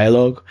and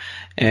dialogue,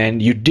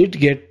 and you did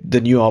get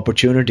the new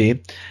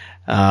opportunity,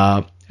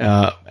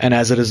 and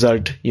as a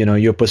result,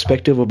 your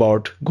perspective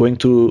about going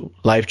through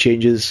life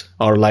changes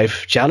or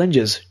life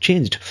challenges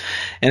changed.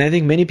 And I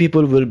think many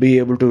people will be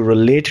able to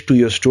relate to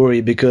your story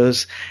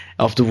because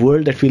of the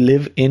world that we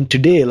live in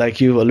today.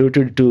 Like you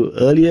alluded to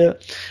earlier,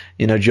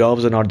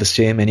 jobs are not the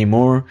same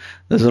anymore.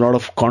 There's a lot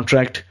of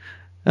contract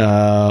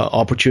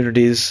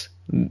opportunities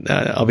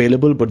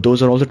available, but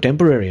those are also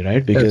temporary,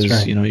 right? Because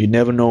right. You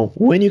never know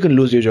when you can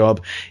lose your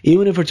job,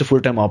 even if it's a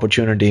full-time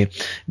opportunity.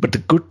 But the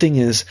good thing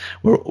is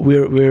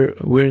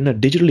we're in a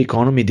digital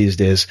economy these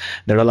days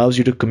that allows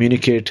you to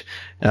communicate.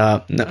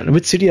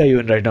 Which city are you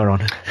in right now,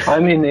 Ron?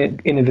 I'm in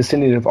the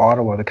vicinity of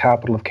Ottawa, the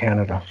capital of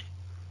Canada.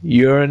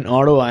 You're in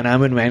Ottawa and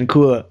I'm in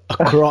Vancouver,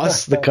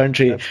 across the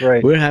country. That's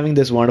right. We're having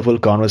this wonderful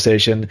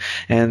conversation,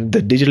 and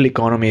the digital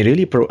economy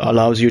really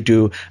allows you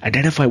to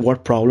identify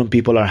what problem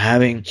people are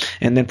having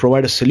and then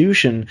provide a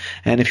solution.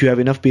 And if you have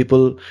enough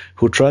people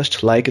who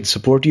trust, like, and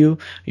support you,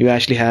 you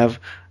actually have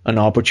an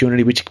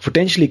opportunity which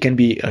potentially can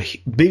be a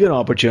bigger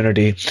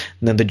opportunity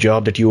than the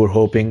job that you were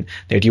hoping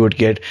that you would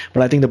get.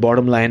 But I think the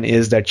bottom line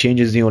is that change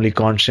is the only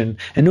constant.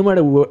 And no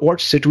matter what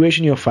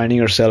situation you're finding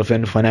yourself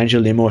in,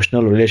 financial,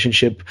 emotional,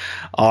 relationship,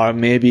 or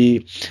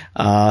maybe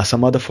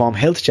some other form,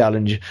 health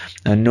challenge,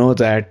 know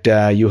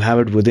that you have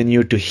it within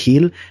you to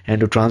heal and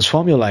to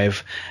transform your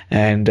life.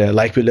 And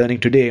like we're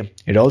learning today,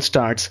 it all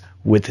starts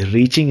with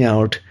reaching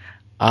out,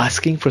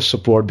 asking for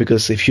support,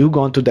 because if you've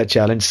gone through that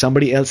challenge,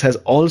 somebody else has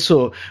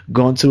also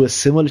gone through a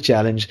similar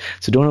challenge.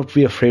 So don't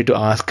be afraid to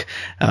ask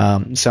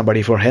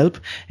somebody for help,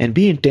 and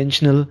be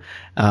intentional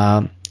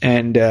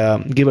and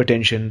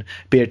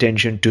pay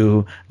attention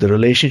to the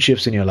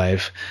relationships in your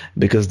life,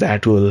 because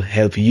that will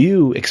help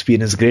you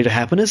experience greater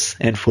happiness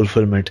and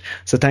fulfillment.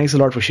 So thanks a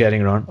lot for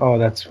sharing, Ron. Oh,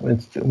 it's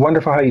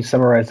wonderful how you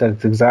summarize that.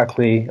 It's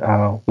exactly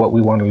what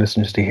we want our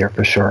listeners to hear,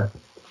 for sure.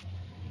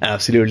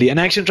 Absolutely. And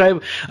Action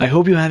Tribe, I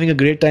hope you're having a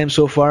great time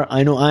so far.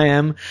 I know I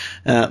am.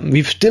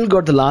 We've still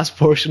got the last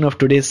portion of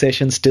today's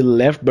session still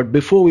left. But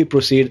before we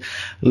proceed,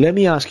 let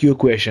me ask you a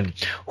question.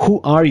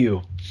 Who are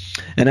you?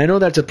 And I know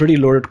that's a pretty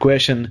loaded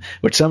question,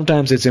 but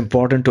sometimes it's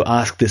important to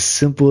ask this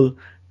simple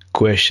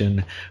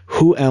question.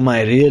 Who am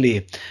I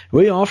really?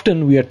 Very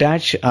often we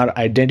attach our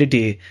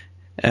identity,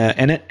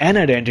 an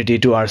identity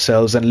to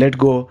ourselves, and let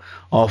go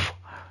of,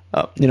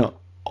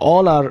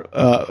 all our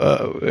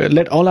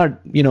let all our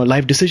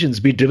life decisions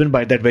be driven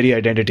by that very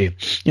identity.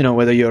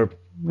 Whether you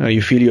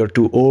feel you're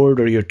too old,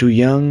 or you're too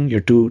young, you're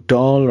too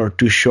tall or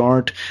too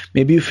short.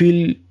 Maybe you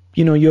feel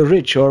you're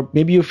rich, or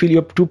maybe you feel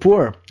you're too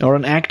poor, or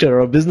an actor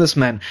or a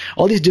businessman.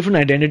 All these different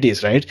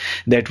identities, right,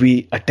 that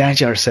we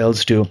attach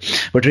ourselves to.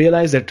 But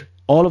realize that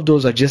all of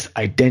those are just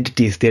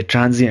identities. They're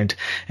transient,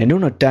 and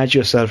don't attach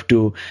yourself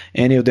to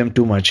any of them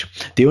too much.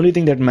 The only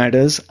thing that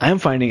matters, I'm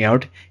finding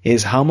out,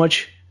 is how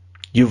much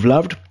you've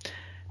loved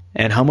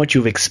and how much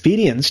you've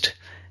experienced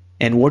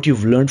and what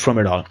you've learned from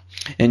it all.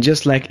 And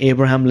just like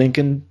Abraham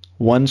Lincoln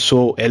once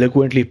so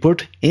eloquently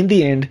put, in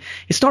the end,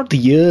 it's not the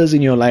years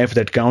in your life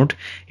that count,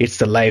 it's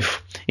the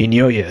life in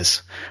your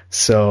years.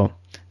 So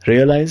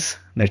realize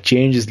that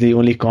change is the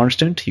only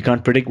constant. You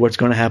can't predict what's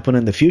going to happen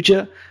in the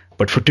future,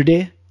 but for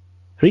today,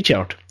 reach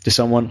out to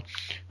someone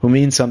who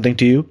means something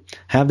to you,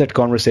 have that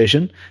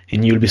conversation,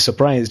 and you'll be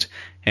surprised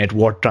at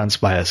what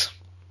transpires.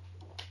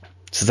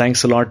 So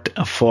thanks a lot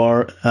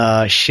for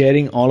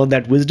sharing all of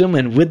that wisdom.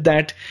 And with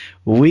that,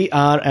 we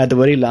are at the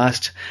very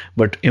last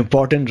but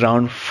important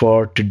round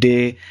for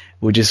today,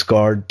 which is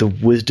called the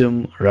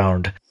wisdom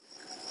round.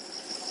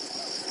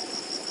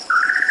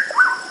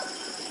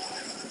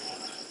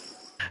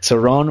 So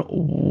Ron,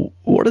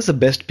 what is the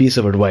best piece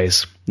of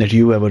advice that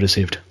you ever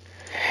received?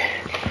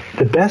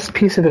 The best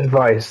piece of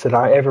advice that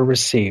I ever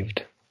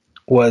received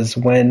was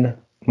when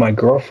my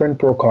girlfriend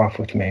broke off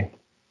with me.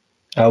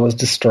 I was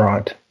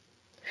distraught.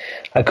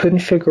 I couldn't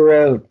figure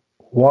out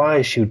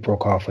why she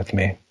broke off with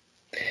me.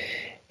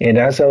 And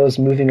as I was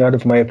moving out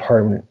of my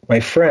apartment,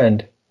 my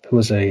friend, who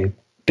was a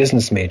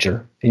business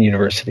major in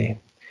university,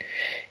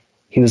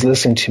 he was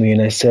listening to me,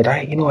 and I said,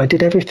 I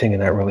did everything in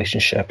that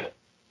relationship.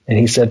 And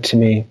he said to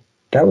me,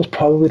 that was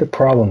probably the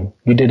problem.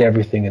 You did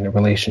everything in the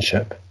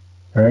relationship,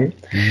 right?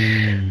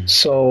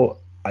 So,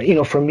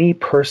 for me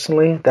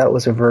personally, that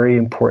was a very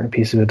important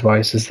piece of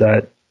advice, is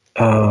that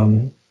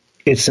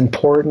it's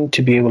important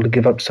to be able to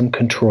give up some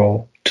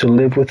control, to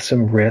live with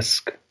some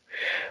risk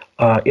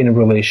in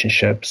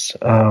relationships,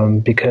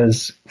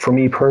 because for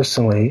me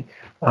personally,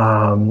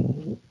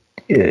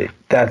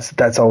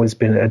 that's always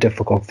been a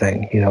difficult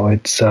thing.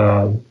 It's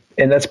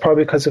and that's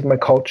probably because of my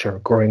culture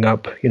growing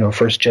up.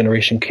 First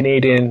generation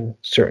Canadian,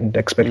 certain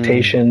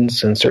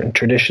expectations and certain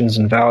traditions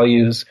and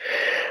values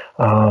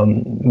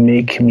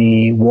make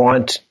me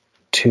want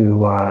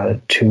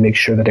to make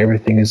sure that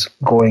everything is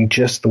going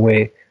just the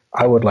way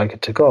I would like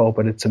it to go.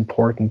 But it's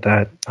important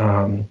that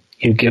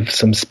you give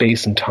some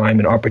space and time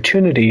and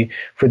opportunity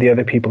for the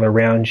other people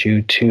around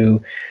you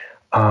to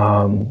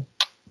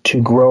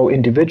grow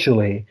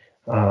individually,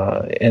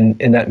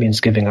 and that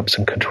means giving up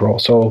some control.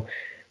 So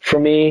for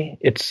me,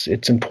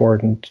 it's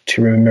important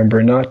to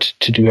remember not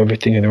to do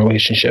everything in the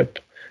relationship,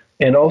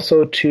 and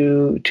also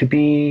to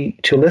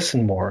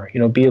listen more.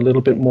 Be a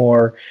little bit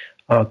more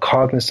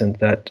cognizant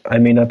that I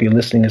may not be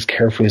listening as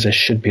carefully as I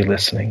should be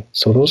listening.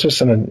 So those are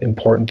some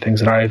important things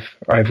that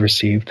I've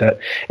received.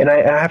 And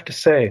I have to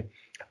say,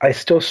 I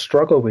still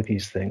struggle with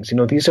these things.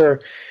 These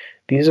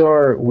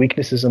are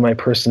weaknesses in my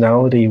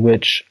personality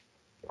which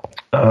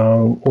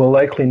will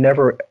likely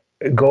never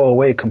go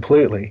away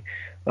completely.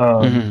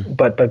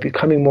 But by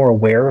becoming more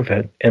aware of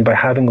it, and by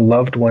having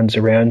loved ones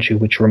around you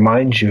which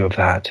remind you of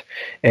that,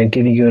 and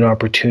giving you an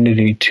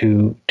opportunity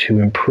to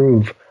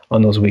improve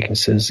on those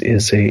weaknesses,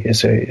 is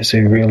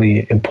a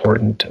really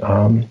important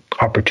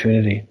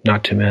opportunity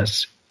not to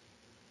miss.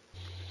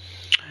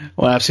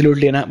 Well,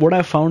 absolutely. And what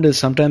I found is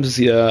sometimes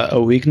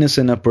a weakness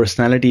in a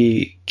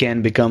personality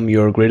can become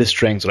your greatest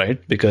strength, right?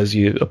 Because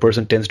a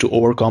person tends to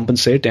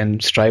overcompensate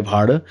and strive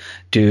harder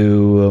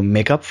to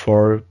make up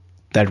for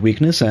that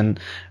weakness. And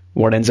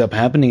what ends up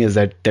happening is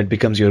that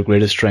becomes your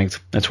greatest strength.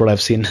 That's what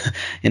I've seen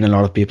in a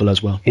lot of people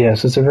as well.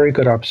 Yes, it's a very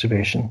good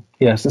observation.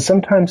 Yes, and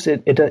sometimes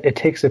it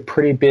takes a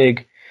pretty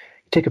big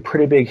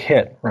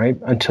hit, right?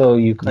 Until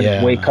you kind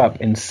of wake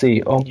up and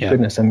see, oh my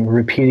goodness, I'm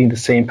repeating the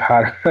same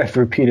pattern I've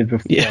repeated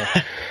before.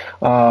 Yeah.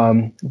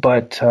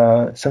 But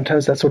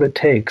sometimes that's what it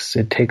takes.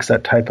 It takes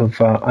that type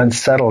of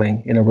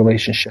unsettling in a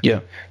relationship,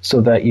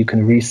 so that you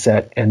can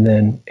reset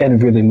and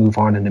really move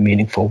on in a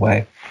meaningful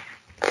way,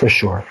 for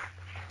sure.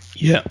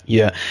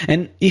 Yeah.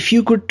 And if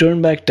you could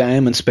turn back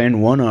time and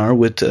spend 1 hour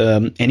with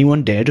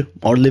anyone dead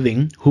or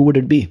living, who would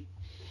it be?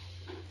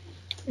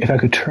 If I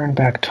could turn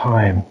back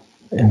time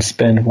and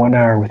spend 1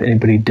 hour with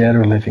anybody dead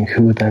or living,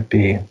 who would that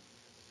be?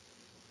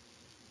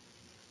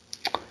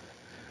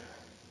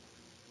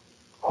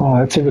 Oh,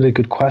 that's a really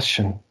good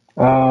question.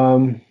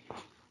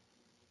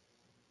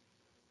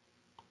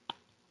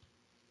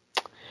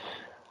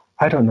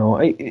 I don't know.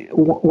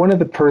 One of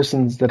the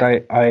persons that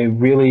I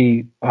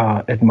really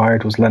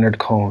admired was Leonard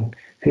Cohen.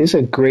 He's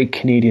a great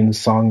Canadian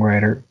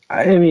songwriter.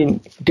 I mean,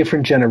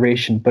 different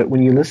generation, but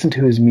when you listen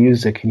to his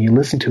music and you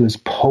listen to his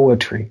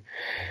poetry,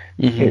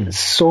 it's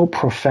so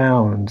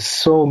profound,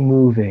 so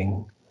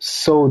moving,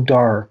 so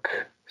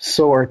dark,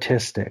 so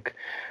artistic.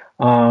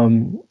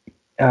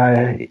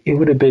 It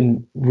would have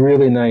been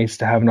really nice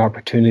to have an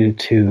opportunity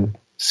to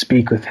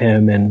speak with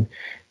him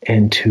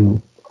and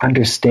to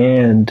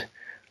understand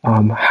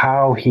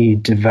how he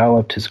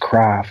developed his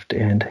craft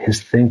and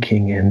his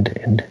thinking,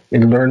 and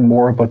learn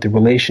more about the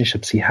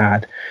relationships he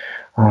had,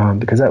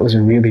 because that was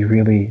a really,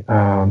 really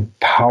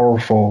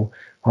powerful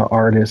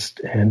artist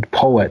and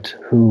poet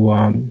who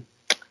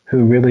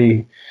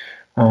really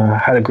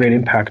had a great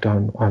impact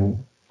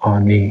on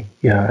on me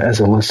as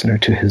a listener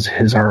to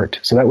his art.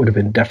 So that would have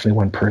been definitely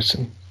one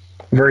person.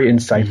 Very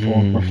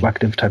insightful,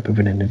 reflective type of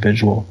an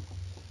individual.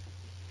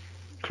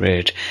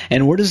 Great.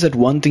 And what is that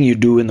one thing you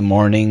do in the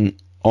morning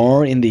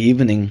or in the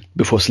evening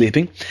before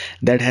sleeping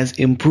that has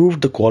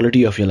improved the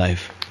quality of your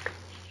life?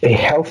 A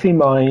healthy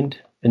mind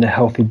and a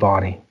healthy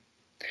body.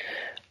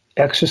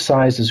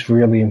 Exercise is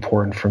really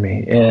important for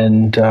me.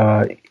 And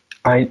I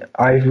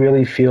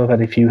really feel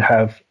that if you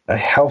have a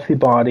healthy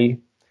body,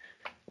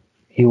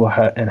 you will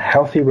have and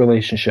healthy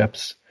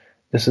relationships.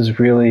 This is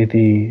really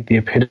the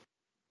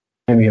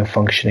epitome of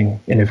functioning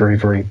in a very,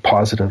 very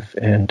positive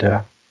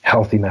and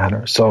healthy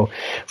manner. So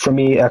for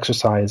me,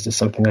 exercise is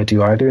something I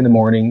do either in the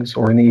mornings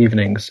or in the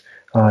evenings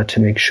to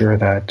make sure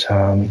that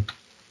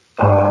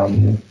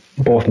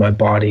both my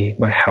body,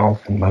 my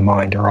health, and my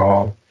mind are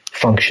all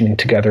functioning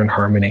together in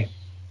harmony.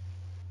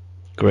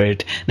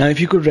 Great. Now, if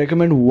you could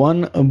recommend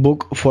one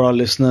book for our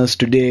listeners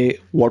today,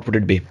 what would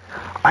it be?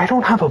 I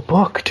don't have a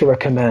book to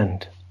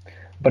recommend,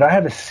 but I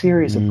have a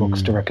series of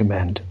books to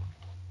recommend.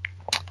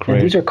 Great.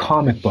 And these are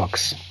comic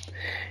books.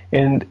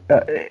 And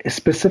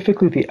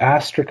specifically the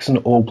Asterix and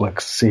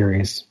Obelix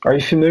series. Are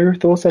you familiar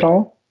with those at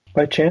all,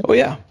 by chance? Oh,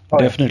 yeah,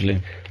 definitely.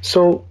 Yeah.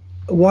 So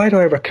why do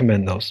I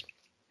recommend those?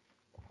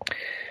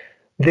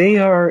 They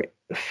are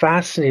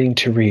fascinating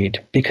to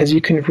read because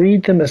you can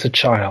read them as a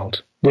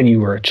child, when you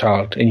were a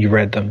child and you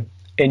read them,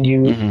 and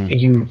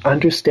you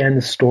understand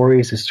the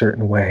stories a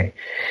certain way.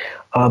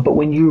 But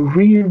when you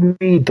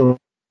reread those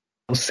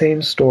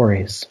same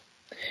stories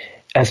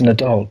as an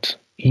adult,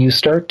 you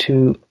start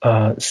to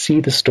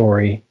see the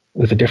story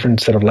with a different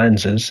set of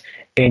lenses,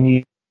 and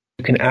you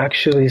can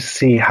actually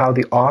see how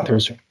the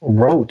authors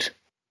wrote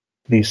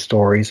these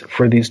stories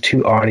for these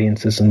two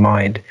audiences in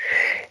mind.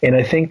 And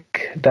I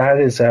think that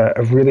is a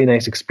really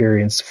nice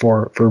experience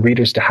for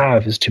readers to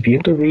have, is to be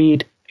able to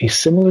read a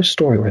similar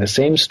story or the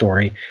same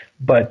story,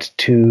 but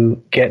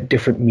to get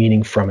different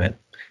meaning from it.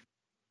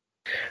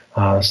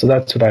 So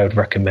that's what I would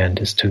recommend,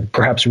 is to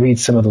perhaps read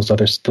some of those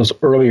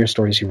earlier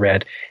stories you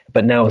read,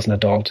 but now as an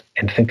adult,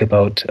 and think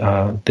about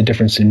the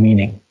difference in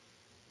meaning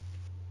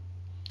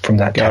from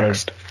that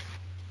text.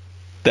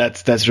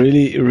 That's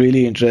really,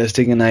 really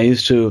interesting. And I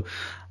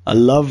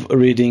love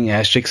reading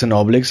Asterix and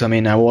Obelix. I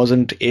mean, I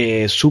wasn't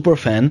a super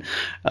fan,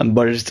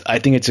 but I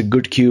think it's a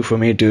good cue for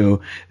me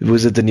to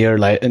visit the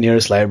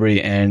nearest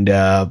library and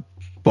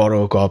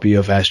borrow a copy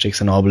of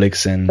Asterix and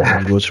Obelix and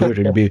go through it.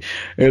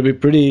 It'll be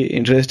pretty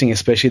interesting,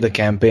 especially the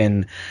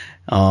campaign.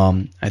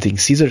 I think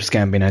Caesar's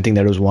campaign. I think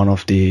that was one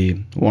of the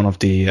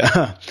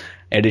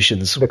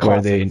editions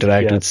where they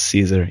interact with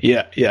Caesar.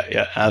 Yeah,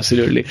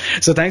 absolutely.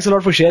 So thanks a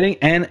lot for sharing.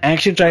 And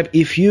Action Tribe,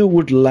 if you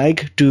would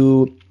like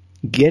to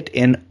get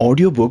an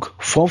audiobook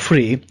for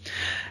free,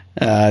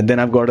 then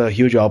I've got a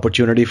huge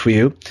opportunity for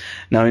you.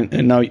 Now,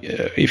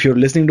 if you're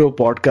listening to a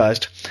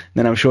podcast,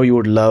 then I'm sure you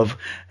would love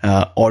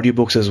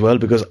audiobooks as well,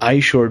 because I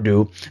sure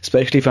do,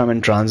 especially if I'm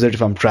in transit,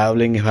 if I'm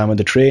traveling, if I'm on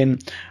the train,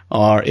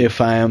 or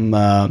if I'm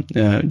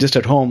just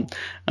at home.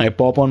 I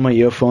pop on my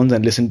earphones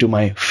and listen to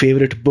my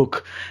favorite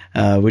book,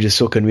 which is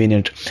so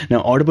convenient.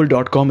 Now,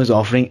 Audible.com is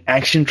offering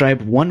Action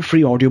Tribe one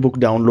free audiobook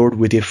download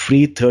with a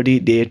free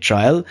 30-day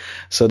trial,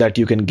 so that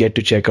you can get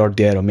to check out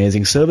their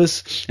amazing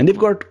service. And they've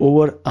got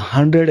over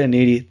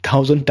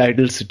 180,000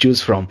 titles to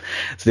choose from.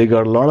 So they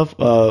got a lot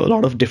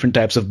of different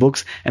types of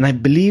books. And I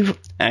believe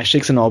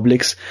Asterix and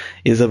Obelix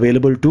is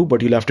available too,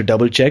 but you'll have to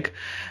double check.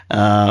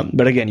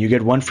 But again, you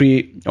get one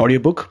free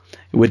audiobook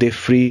with a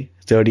free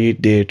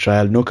 30-day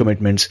trial, no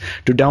commitments.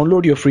 To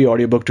download your free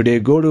audiobook today,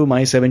 go to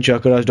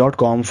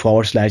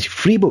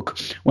my7chakras.com/free book.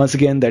 Once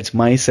again, that's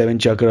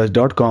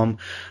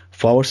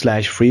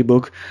my7chakras.com/free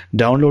book.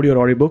 Download your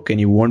audiobook and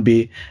you won't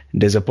be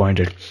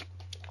disappointed.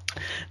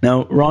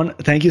 Now, Ron,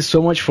 thank you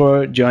so much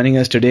for joining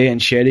us today and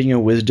sharing your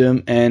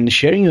wisdom and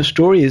sharing your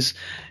stories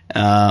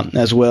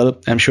as well.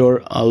 I'm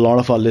sure a lot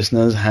of our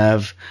listeners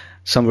have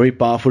some very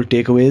powerful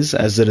takeaways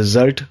as a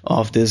result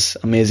of this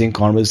amazing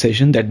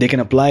conversation that they can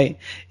apply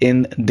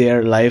in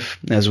their life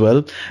as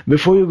well.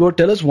 Before you go,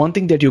 tell us one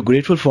thing that you're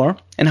grateful for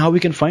and how we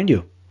can find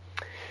you.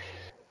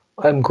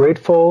 I'm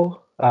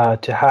grateful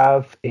to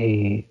have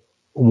a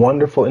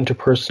wonderful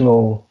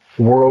interpersonal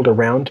world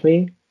around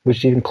me,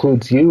 which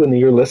includes you and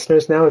your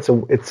listeners now. It's a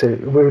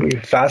really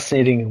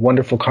fascinating,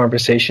 wonderful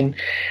conversation.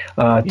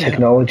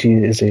 Technology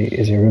is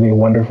a really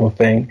wonderful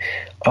thing.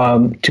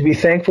 To be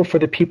thankful for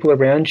the people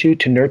around you,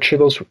 to nurture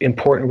those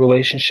important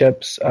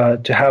relationships,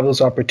 to have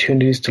those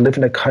opportunities, to live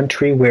in a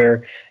country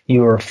where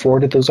you are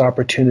afforded those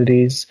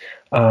opportunities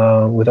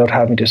without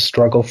having to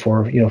struggle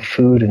for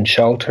food and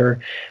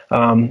shelter.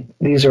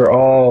 These are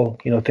all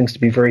things to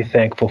be very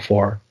thankful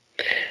for.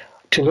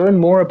 To learn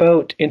more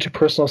about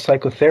interpersonal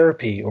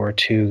psychotherapy or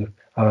to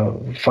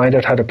find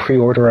out how to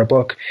pre-order our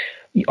book,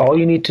 all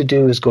you need to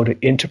do is go to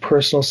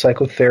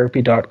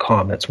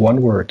interpersonalpsychotherapy.com. That's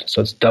one word.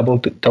 So it's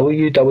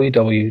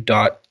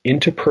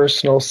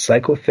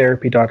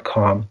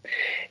www.interpersonalpsychotherapy.com.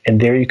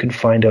 And there you can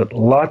find out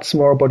lots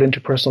more about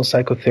interpersonal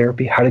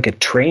psychotherapy, how to get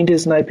trained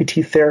as an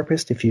IPT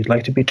therapist if you'd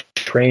like to be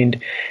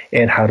trained,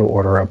 and how to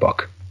order our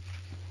book.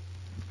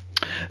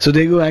 So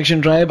there you go,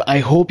 Action Tribe. I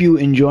hope you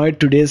enjoyed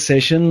today's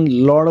session. A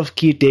lot of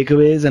key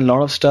takeaways and a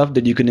lot of stuff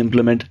that you can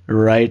implement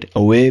right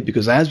away,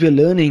 because as we're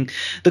learning,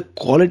 the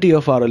quality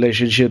of our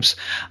relationships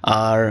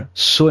are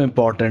so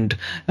important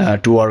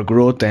to our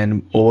growth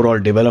and overall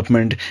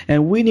development.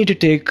 And we need to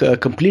take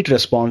complete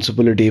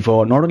responsibility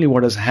for not only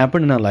what has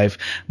happened in our life,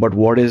 but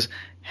what is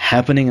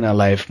happening in our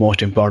life,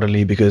 most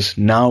importantly, because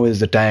now is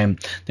the time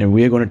that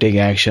we are going to take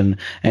action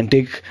and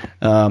take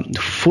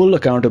full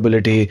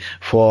accountability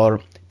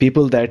for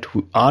people that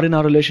are in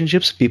our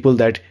relationships, people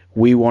that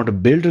we want to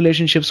build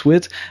relationships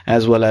with,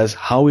 as well as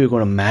how we're going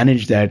to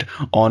manage that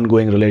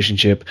ongoing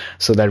relationship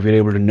so that we're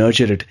able to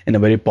nurture it in a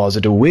very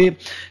positive way.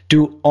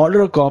 To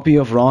order a copy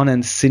of Ron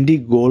and Cindy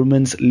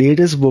Goldman's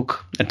latest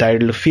book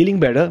titled Feeling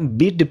Better,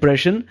 Beat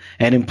Depression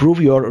and Improve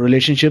Your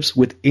Relationships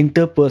with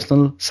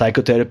Interpersonal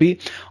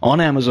Psychotherapy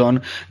on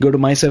Amazon, go to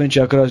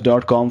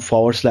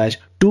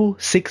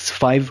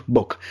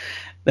my7chakras.com/265book.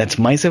 That's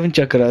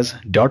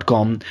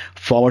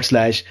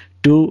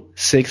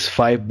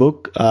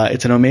my7chakras.com/265book.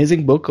 It's an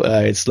amazing book.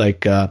 It's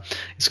like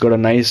it's got a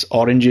nice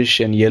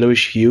orangish and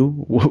yellowish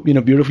hue,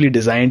 beautifully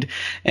designed,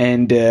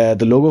 and the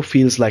logo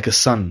feels like a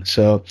sun.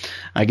 So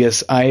I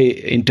guess I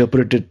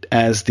interpret it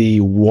as the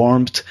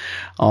warmth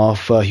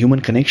of human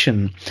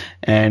connection,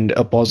 and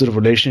a positive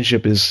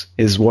relationship is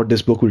what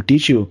this book will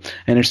teach you.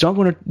 And it's not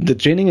going to, the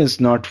training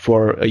is not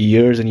for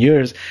years and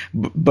years,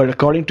 but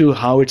according to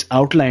how it's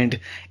outlined,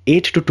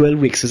 8 to 12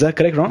 weeks. Is that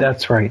correct, Ron?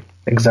 That's right.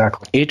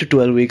 Exactly. 8 to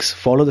 12 weeks.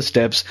 Follow the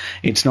steps.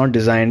 It's not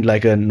designed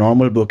like a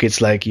normal book.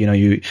 It's like,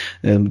 there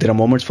are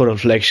moments for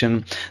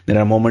reflection. There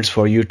are moments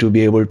for you to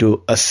be able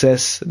to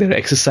assess. There are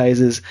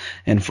exercises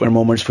and for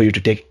moments for you to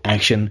take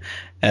action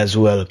as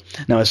well.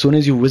 Now, as soon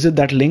as you visit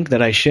that link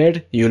that I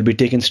shared, you'll be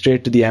taken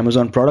straight to the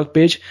Amazon product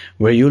page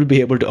where you'll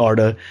be able to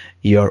order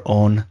your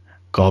own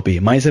copy.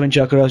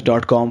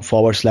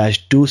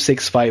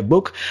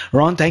 my7chakras.com/265book.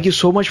 Ron, thank you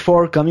so much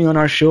for coming on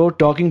our show,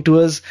 talking to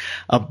us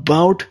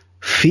about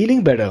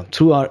feeling better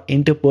through our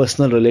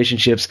interpersonal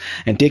relationships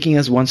and taking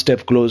us one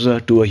step closer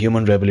to a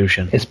human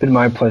revolution. It's been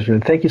my pleasure.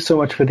 Thank you so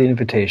much for the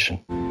invitation.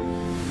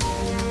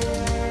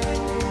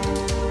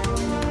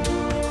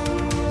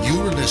 You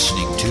were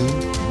listening to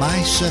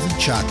My 7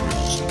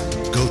 Chakras.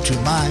 Go to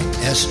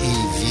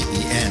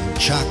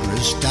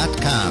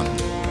mysevenchakras.com.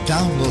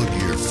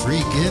 Download your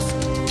free gift,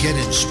 get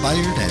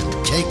inspired,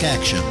 and take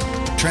action.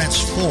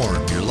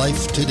 Transform your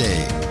life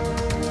today.